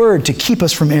His Word to keep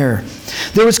us from error.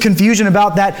 There was confusion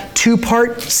about that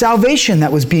two-part salvation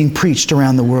that was being preached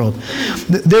around the world.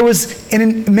 There was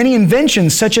many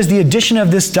inventions, such as the addition of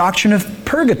this doctrine of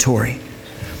purgatory,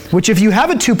 which if you have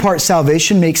a two-part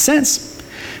salvation makes sense.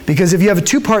 Because if you have a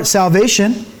two-part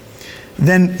salvation,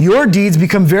 then your deeds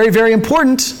become very, very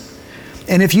important.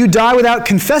 And if you die without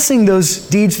confessing those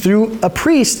deeds through a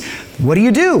priest, what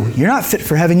do? You're not fit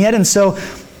for heaven yet. And so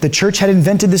the church had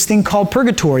invented this thing called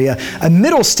purgatory, a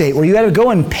middle state where you had to go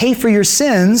and pay for your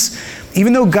sins,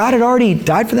 even though God had already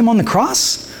died for them on the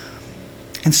cross.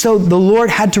 And so the Lord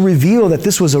had to reveal that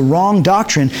this was a wrong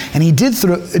doctrine, and He did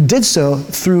so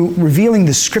through revealing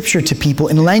the Scripture to people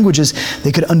in languages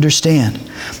they could understand.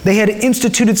 They had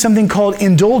instituted something called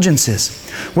indulgences,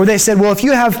 where they said, well, if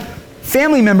you have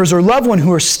family members or loved one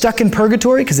who are stuck in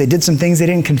purgatory because they did some things they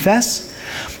didn't confess,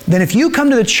 then if you come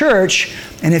to the church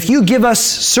and if you give us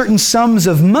certain sums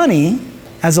of money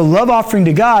as a love offering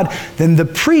to God, then the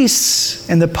priests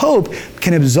and the Pope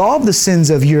can absolve the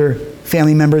sins of your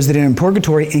family members that are in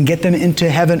purgatory and get them into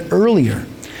heaven earlier.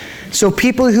 So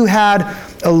people who had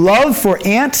a love for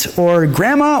aunt or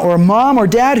grandma or mom or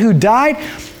dad who died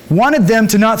wanted them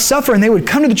to not suffer, and they would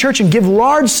come to the church and give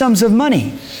large sums of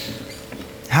money.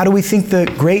 How do we think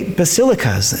the great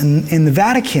basilicas in the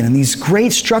Vatican and these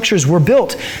great structures were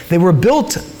built? They were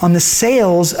built on the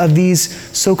sales of these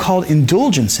so-called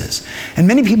indulgences. And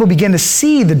many people began to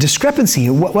see the discrepancy.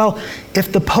 Well,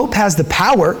 if the Pope has the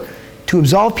power to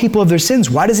absolve people of their sins,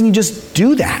 why doesn't He just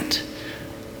do that?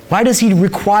 Why does He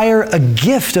require a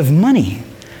gift of money?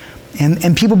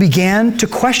 And people began to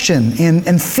question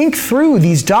and think through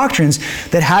these doctrines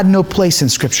that had no place in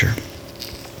Scripture.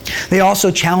 They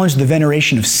also challenged the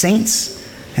veneration of saints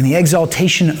and the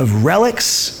exaltation of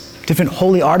relics, different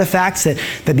holy artifacts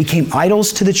that became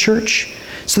idols to the church.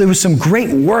 So there was some great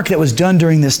work that was done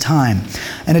during this time.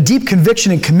 And a deep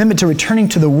conviction and commitment to returning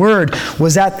to the Word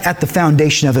was at the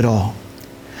foundation of it all.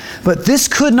 But this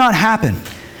could not happen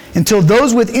until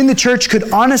those within the church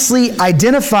could honestly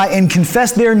identify and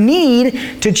confess their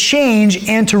need to change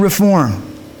and to reform.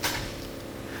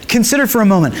 Consider for a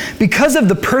moment, because of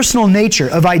the personal nature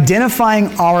of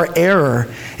identifying our error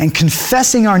and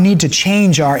confessing our need to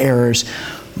change our errors,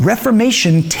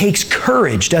 reformation takes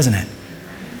courage, doesn't it?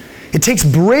 It takes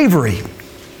bravery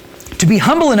to be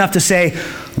humble enough to say,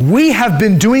 we have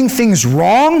been doing things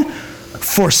wrong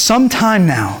for some time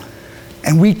now,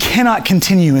 and we cannot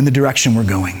continue in the direction we're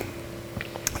going.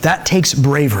 That takes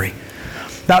bravery.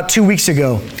 About 2 weeks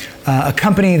ago, a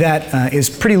company that is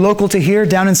pretty local to here,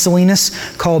 down in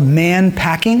Salinas, called Man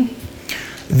Packing.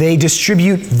 They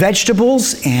distribute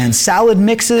vegetables and salad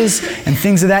mixes and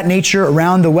things of that nature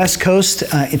around the West Coast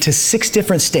into 6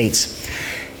 different states.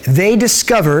 They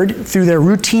discovered, through their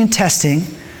routine testing,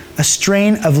 a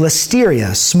strain of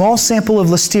Listeria, a small sample of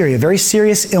Listeria, a very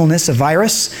serious illness, a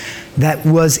virus, that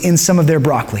was in some of their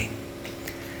broccoli.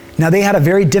 Now, they had a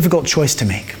very difficult choice to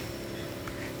make.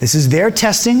 This is their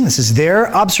testing, this is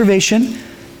their observation.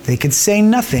 They could say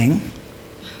nothing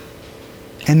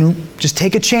and just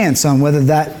take a chance on whether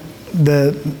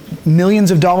the millions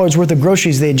of dollars worth of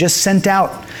groceries they had just sent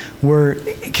out were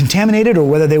contaminated or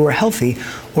whether they were healthy,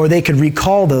 or they could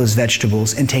recall those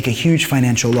vegetables and take a huge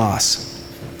financial loss.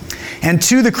 And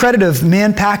to the credit of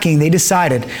Man Packing, they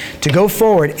decided to go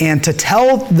forward and to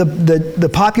tell the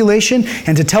population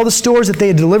and to tell the stores that they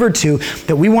had delivered to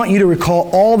that we want you to recall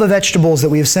all the vegetables that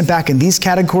we have sent back in these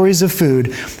categories of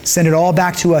food, send it all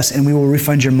back to us and we will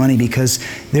refund your money because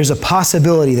there's a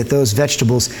possibility that those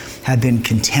vegetables had been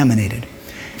contaminated.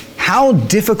 How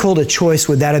difficult a choice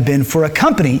would that have been for a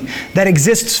company that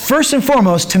exists first and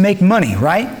foremost to make money,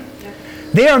 right?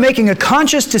 They are making a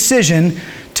conscious decision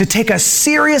to take a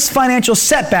serious financial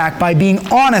setback by being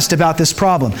honest about this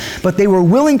problem. But they were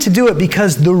willing to do it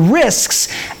because the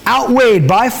risks outweighed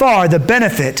by far the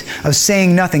benefit of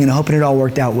saying nothing and hoping it all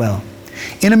worked out well.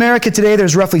 In America today,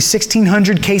 there's roughly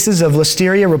 1,600 cases of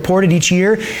Listeria reported each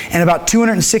year, and about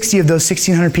 260 of those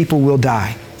 1,600 people will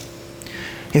die.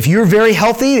 If you're very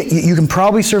healthy, you can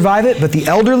probably survive it, but the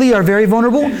elderly are very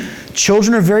vulnerable.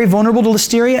 Children are very vulnerable to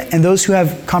listeria, and those who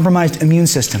have compromised immune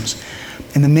systems.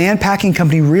 And the Mann Packing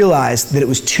Company realized that it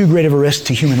was too great of a risk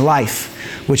to human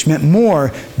life, which meant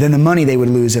more than the money they would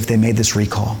lose if they made this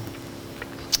recall.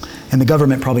 And the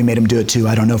government probably made them do it too,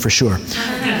 I don't know for sure.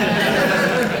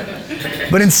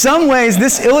 But in some ways,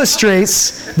 this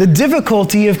illustrates the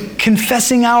difficulty of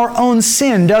confessing our own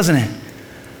sin, doesn't it?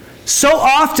 So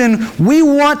often, we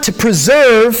want to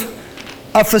preserve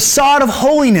a facade of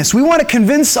holiness. We want to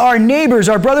convince our neighbors,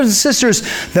 our brothers and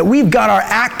sisters, that we've got our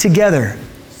act together.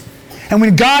 And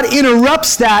when God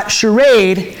interrupts that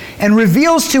charade and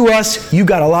reveals to us, you've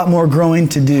got a lot more growing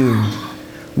to do,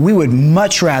 we would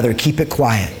much rather keep it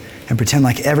quiet and pretend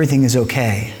like everything is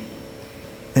okay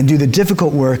than do the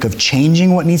difficult work of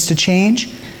changing what needs to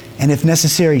change, and if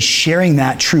necessary, sharing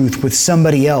that truth with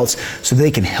somebody else so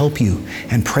they can help you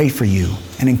and pray for you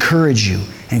and encourage you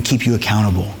and keep you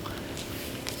accountable.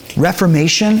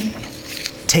 Reformation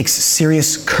takes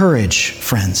serious courage,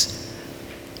 friends.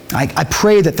 I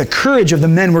pray that the courage of the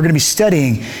men we're going to be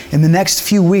studying in the next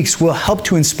few weeks will help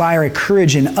to inspire a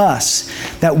courage in us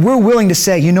that we're willing to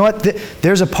say, you know what,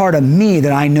 there's a part of me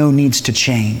that I know needs to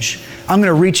change. I'm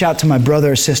going to reach out to my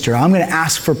brother or sister. I'm going to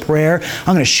ask for prayer.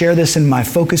 I'm going to share this in my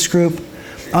focus group.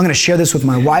 I'm going to share this with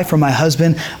my wife or my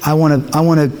husband. I want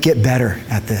to get better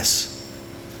at this.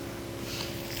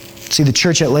 See, the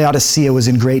church at Laodicea was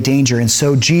in great danger, and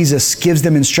so Jesus gives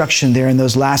them instruction there in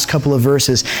those last couple of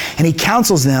verses, and he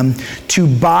counsels them to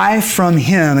buy from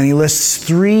him, and he lists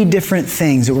 3 different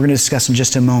things that we're going to discuss in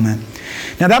just a moment.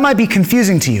 Now, that might be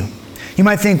confusing to you. You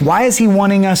might think, why is he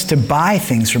wanting us to buy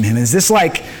things from him? Is this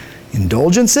like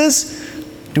indulgences?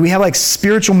 Do we have like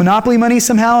spiritual monopoly money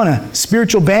somehow in a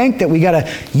spiritual bank that we got to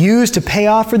use to pay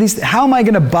off for these? How am I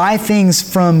going to buy things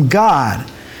from God?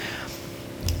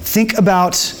 Think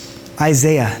about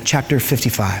Isaiah chapter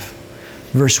 55,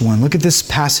 verse 1. Look at this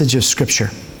passage of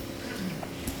Scripture.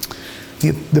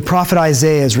 The prophet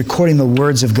Isaiah is recording the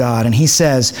words of God, and he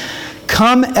says,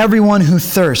 "Come, everyone who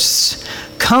thirsts,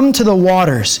 come to the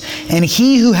waters, and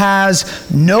he who has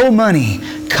no money,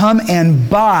 come and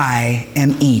buy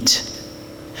and eat.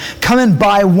 Come and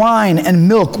buy wine and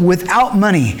milk without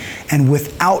money and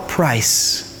without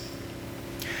price."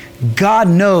 God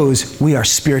knows we are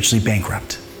spiritually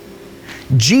bankrupt.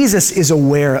 Jesus is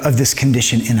aware of this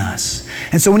condition in us.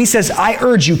 And so when he says, I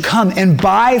urge you, come and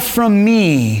buy from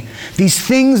me these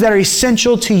things that are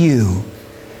essential to you,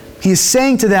 he is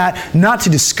saying to that not to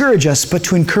discourage us, but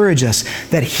to encourage us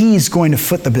that he's going to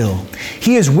foot the bill.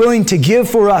 He is willing to give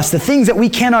for us the things that we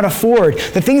cannot afford,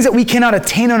 the things that we cannot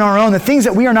attain on our own, the things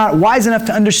that we are not wise enough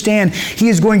to understand. He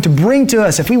is going to bring to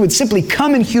us if we would simply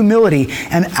come in humility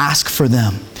and ask for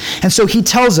them. And so he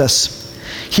tells us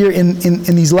here in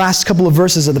these last couple of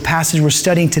verses of the passage we're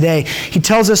studying today, he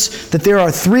tells us that there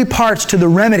are 3 parts to the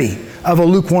remedy of a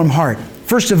lukewarm heart.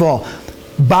 First of all,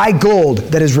 buy gold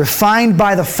that is refined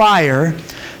by the fire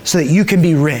so that you can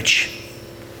be rich.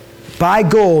 Buy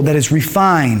gold that is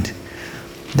refined.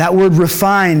 That word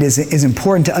refined is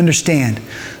important to understand.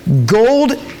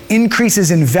 Gold increases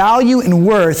in value and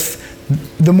worth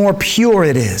the more pure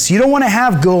it is. You don't want to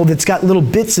have gold that's got little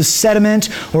bits of sediment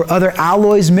or other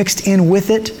alloys mixed in with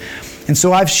it. And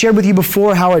so I've shared with you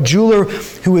before how a jeweler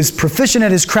who is proficient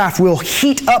at his craft will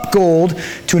heat up gold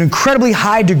to an incredibly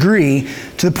high degree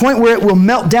to the point where it will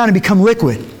melt down and become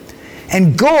liquid.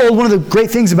 And gold, one of the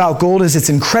great things about gold is it's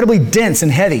incredibly dense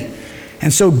and heavy.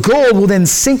 And so gold will then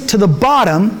sink to the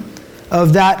bottom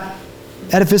of that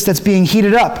edifice that's being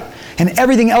heated up. And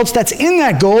everything else that's in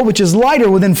that gold, which is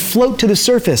lighter, will then float to the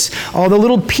surface. All the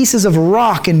little pieces of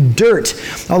rock and dirt,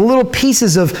 all the little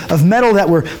pieces of metal that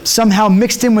were somehow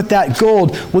mixed in with that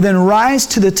gold will then rise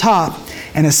to the top,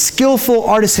 and a skillful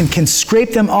artisan can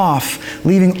scrape them off,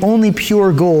 leaving only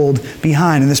pure gold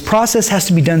behind. And this process has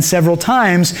to be done several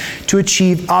times to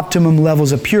achieve optimum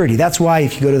levels of purity. That's why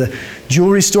if you go to the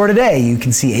jewelry store today, you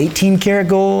can see 18 karat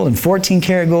gold and 14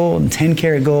 karat gold and 10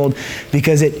 karat gold,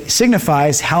 because it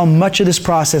signifies how much of this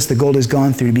process the gold has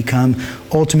gone through to become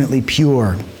ultimately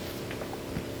pure.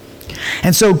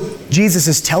 And so Jesus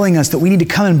is telling us that we need to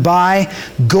come and buy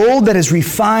gold that is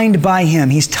refined by him.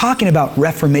 He's talking about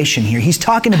reformation here. He's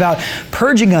talking about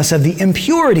purging us of the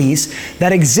impurities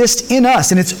that exist in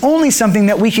us. And it's only something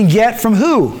that we can get from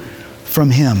who?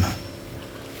 From him.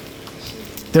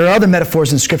 There are other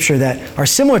metaphors in Scripture that are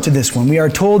similar to this one. We are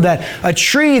told that a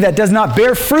tree that does not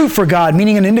bear fruit for God,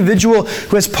 meaning an individual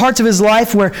who has parts of his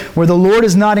life where the Lord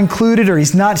is not included, or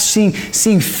he's not seeing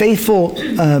faithful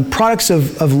products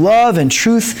of love and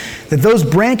truth, that those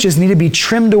branches need to be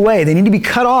trimmed away. They need to be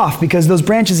cut off, because those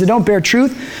branches that don't bear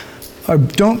truth or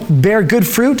don't bear good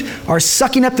fruit are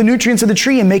sucking up the nutrients of the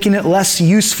tree and making it less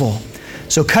useful.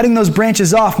 So cutting those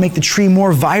branches off make the tree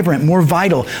more vibrant, more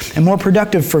vital, and more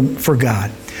productive for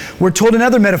God. We're told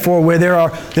another metaphor where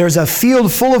there's a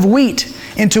field full of wheat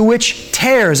into which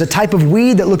tares, a type of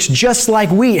weed that looks just like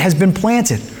wheat, has been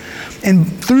planted.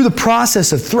 And through the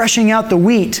process of threshing out the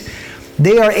wheat,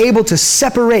 they are able to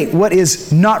separate what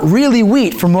is not really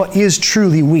wheat from what is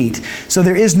truly wheat. So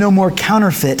there is no more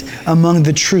counterfeit among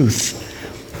the truth.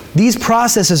 These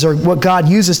processes are what God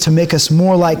uses to make us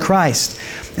more like Christ.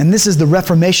 And this is the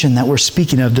reformation that we're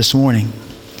speaking of this morning.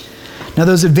 Now,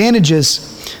 those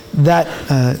advantages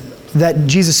that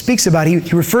Jesus speaks about, he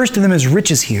refers to them as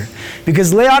riches here.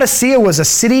 Because Laodicea was a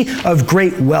city of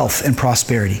great wealth and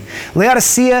prosperity.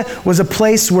 Laodicea was a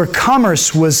place where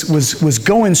commerce was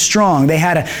going strong. They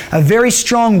had a very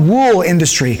strong wool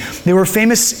industry. They were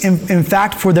famous, in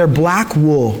fact, for their black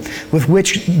wool, with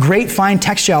which great fine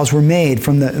textiles were made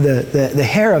from the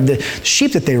hair of the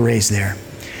sheep that they raised there.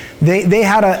 They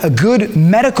had a good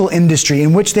medical industry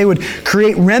in which they would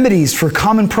create remedies for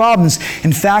common problems.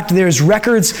 In fact, there's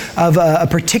records of a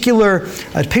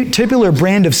particular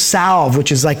brand of salve,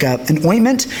 which is like an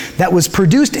ointment that was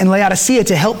produced in Laodicea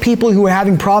to help people who were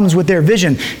having problems with their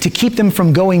vision, to keep them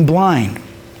from going blind.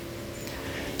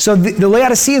 So the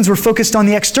Laodiceans were focused on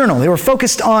the external. They were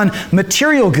focused on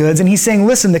material goods. And he's saying,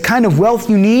 listen, the kind of wealth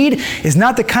you need is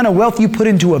not the kind of wealth you put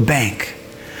into a bank.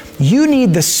 You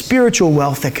need the spiritual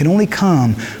wealth that can only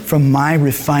come from my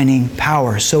refining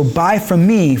power. So buy from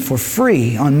me for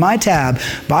free on my tab,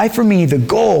 buy from me the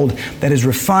gold that is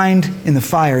refined in the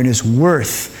fire and is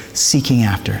worth seeking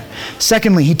after.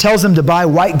 Secondly, he tells them to buy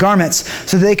white garments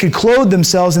so that they could clothe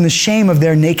themselves in the shame of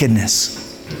their nakedness.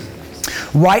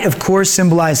 White, of course,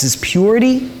 symbolizes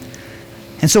purity.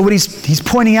 And so what he's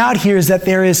pointing out here is that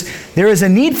there is a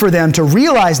need for them to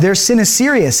realize their sin is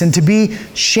serious and to be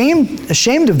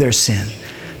ashamed of their sin.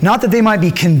 Not that they might be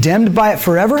condemned by it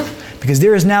forever, because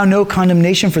there is now no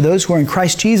condemnation for those who are in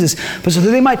Christ Jesus, but so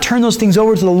that they might turn those things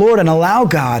over to the Lord and allow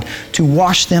God to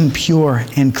wash them pure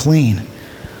and clean.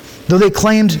 Though they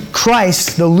claimed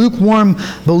Christ, the lukewarm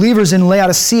believers in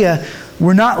Laodicea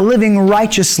were not living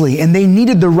righteously, and they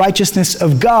needed the righteousness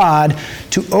of God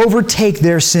to overtake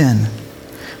their sin.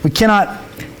 We cannot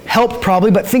help probably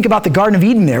but think about the Garden of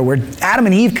Eden there, where Adam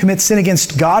and Eve commit sin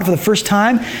against God for the first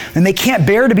time, and they can't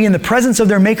bear to be in the presence of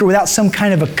their Maker without some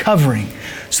kind of a covering.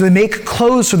 So they make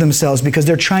clothes for themselves because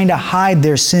they're trying to hide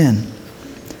their sin.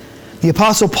 The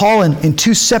Apostle Paul, in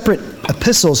two separate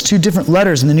epistles, two different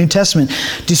letters in the New Testament,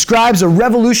 describes a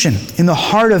revolution in the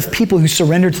heart of people who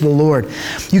surrender to the Lord.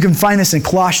 You can find this in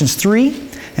Colossians 3,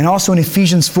 and also in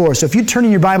Ephesians 4. So if you turn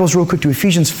in your Bibles real quick to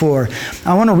Ephesians 4,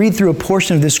 I want to read through a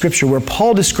portion of this scripture where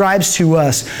Paul describes to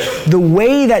us the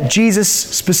way that Jesus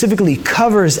specifically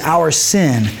covers our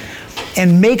sin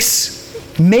and makes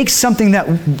something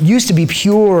that used to be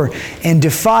pure and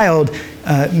defiled,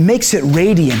 makes it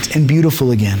radiant and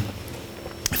beautiful again.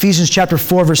 Ephesians chapter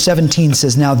 4, verse 17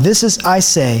 says, "Now this is I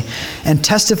say, and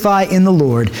testify in the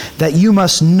Lord, that you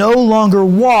must no longer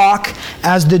walk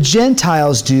as the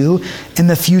Gentiles do in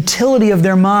the futility of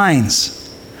their minds.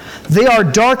 They are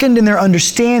darkened in their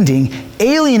understanding,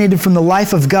 alienated from the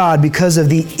life of God because of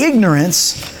the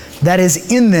ignorance that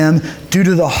is in them due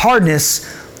to the hardness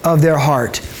of their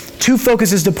heart." Two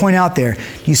focuses to point out there.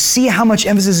 You see how much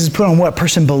emphasis is put on what a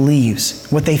person believes,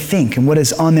 what they think, and what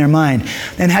is on their mind,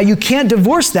 and how you can't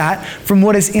divorce that from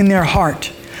what is in their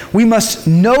heart. We must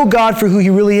know God for who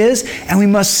He really is, and we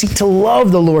must seek to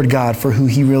love the Lord God for who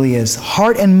He really is.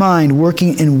 Heart and mind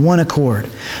working in one accord.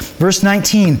 Verse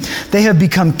 19, "They have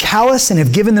become callous and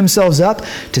have given themselves up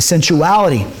to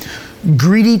sensuality,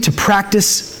 greedy to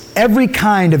practice every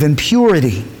kind of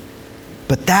impurity.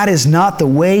 But that is not the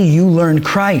way you learned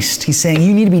Christ." He's saying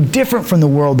you need to be different from the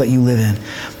world that you live in.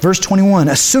 Verse 21,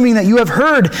 "Assuming that you have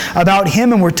heard about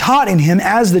Him and were taught in Him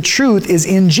as the truth is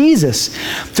in Jesus,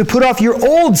 to put off your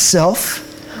old self,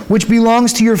 which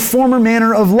belongs to your former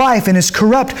manner of life and is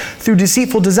corrupt through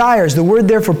deceitful desires." The word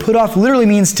there for put off literally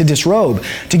means to disrobe,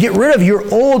 to get rid of your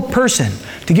old person,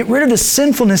 to get rid of the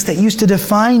sinfulness that used to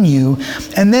define you,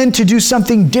 and then to do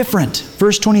something different.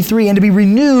 Verse 23, "And to be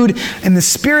renewed in the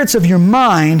spirits of your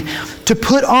mind, to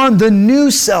put on the new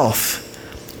self,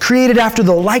 created after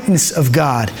the likeness of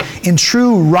God, in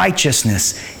true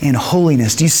righteousness and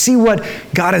holiness." Do you see what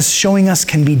God is showing us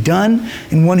can be done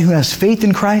in one who has faith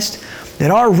in Christ? That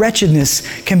our wretchedness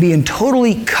can be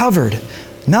totally covered,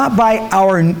 not by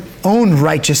our own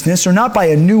righteousness or not by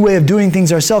a new way of doing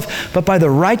things ourselves, but by the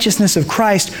righteousness of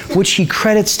Christ, which He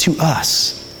credits to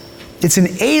us. It's an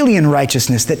alien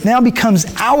righteousness that now becomes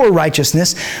our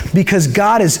righteousness because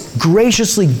God is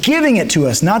graciously giving it to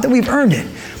us. Not that we've earned it,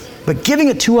 but giving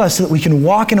it to us so that we can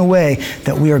walk in a way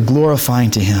that we are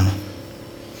glorifying to Him.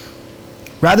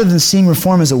 Rather than seeing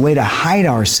reform as a way to hide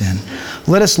our sin,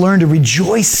 let us learn to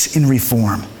rejoice in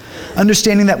reform,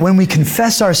 understanding that when we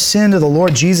confess our sin to the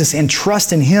Lord Jesus and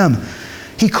trust in Him,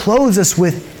 He clothes us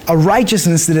with a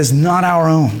righteousness that is not our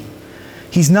own.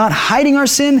 He's not hiding our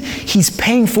sin, He's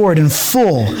paying for it in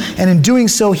full, and in doing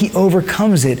so, He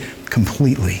overcomes it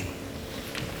completely.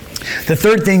 The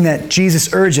third thing that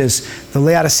Jesus urges the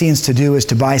Laodiceans to do is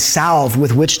to buy salve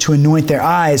with which to anoint their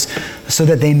eyes so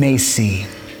that they may see.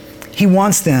 He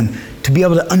wants them to be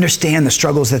able to understand the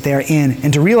struggles that they are in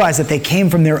and to realize that they came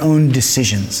from their own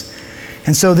decisions.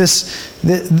 And so this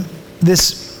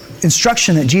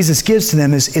instruction that Jesus gives to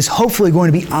them is hopefully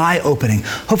going to be eye-opening.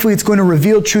 Hopefully it's going to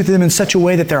reveal truth to them in such a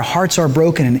way that their hearts are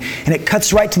broken and it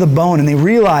cuts right to the bone and they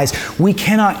realize we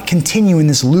cannot continue in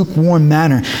this lukewarm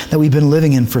manner that we've been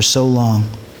living in for so long.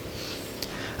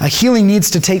 A healing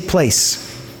needs to take place.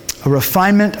 A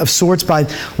refinement of sorts by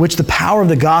which the power of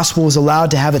the gospel is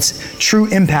allowed to have its true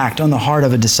impact on the heart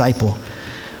of a disciple.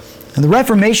 And the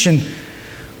Reformation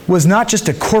was not just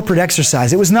a corporate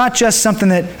exercise. It was not just something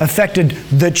that affected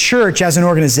the church as an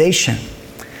organization.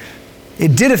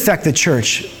 It did affect the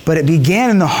church, but it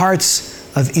began in the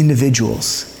hearts of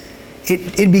individuals.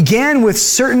 It began with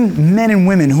certain men and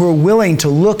women who were willing to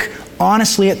look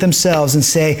honestly at themselves and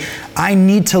say, I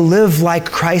need to live like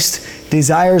Christ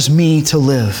desires me to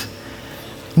live.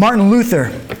 Martin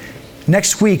Luther,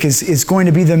 next week, is going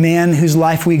to be the man whose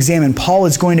life we examine. Paul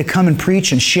is going to come and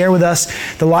preach and share with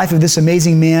us the life of this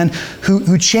amazing man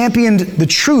who championed the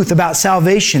truth about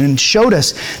salvation and showed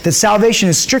us that salvation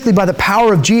is strictly by the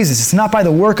power of Jesus. It's not by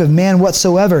the work of man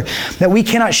whatsoever, that we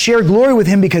cannot share glory with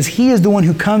Him because He is the one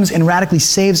who comes and radically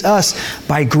saves us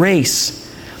by grace.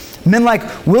 Men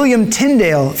like William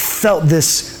Tyndale felt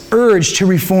this urge to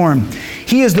reform.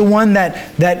 He is the one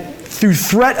that through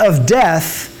threat of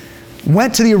death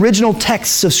went to the original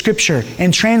texts of Scripture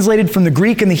and translated from the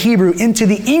Greek and the Hebrew into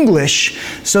the English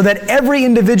so that every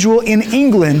individual in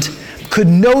England could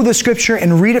know the Scripture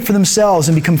and read it for themselves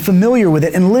and become familiar with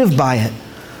it and live by it.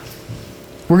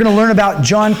 We're going to learn about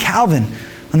John Calvin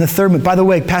on the third month. By the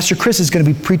way, Pastor Chris is going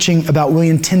to be preaching about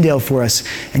William Tyndale for us,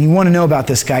 and you want to know about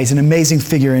this guy. He's an amazing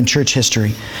figure in church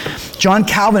history. John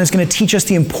Calvin is going to teach us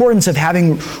the importance of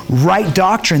having right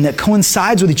doctrine that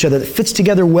coincides with each other, that fits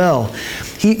together well.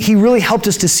 He really helped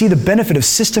us to see the benefit of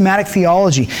systematic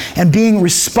theology and being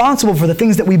responsible for the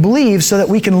things that we believe so that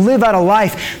we can live out a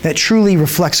life that truly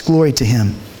reflects glory to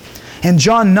Him. And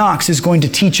John Knox is going to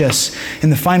teach us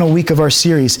in the final week of our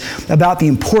series about the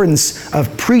importance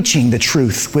of preaching the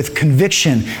truth with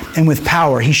conviction and with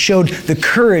power. He showed the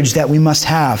courage that we must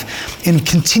have in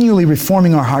continually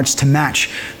reforming our hearts to match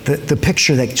the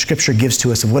picture that Scripture gives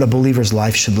to us of what a believer's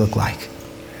life should look like.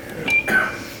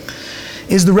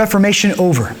 Is the Reformation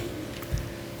over?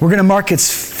 We're going to mark its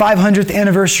 500th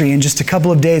anniversary in just a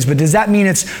couple of days, but does that mean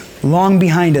it's long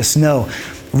behind us? No.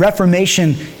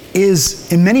 Reformation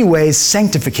is in many ways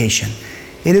sanctification.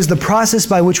 It is the process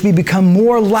by which we become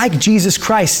more like Jesus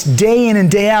Christ day in and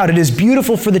day out. It is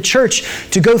beautiful for the church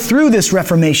to go through this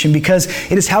reformation because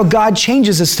it is how God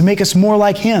changes us to make us more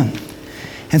like Him.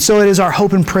 And so it is our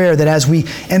hope and prayer that as we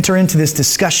enter into this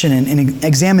discussion and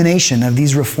examination of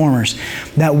these reformers,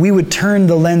 that we would turn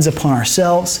the lens upon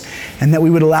ourselves and that we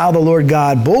would allow the Lord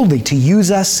God boldly to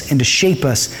use us and to shape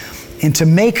us and to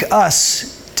make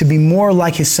us to be more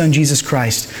like His Son, Jesus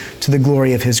Christ, to the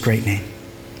glory of His great name.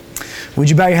 Would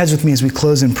you bow your heads with me as we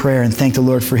close in prayer and thank the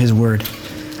Lord for His word?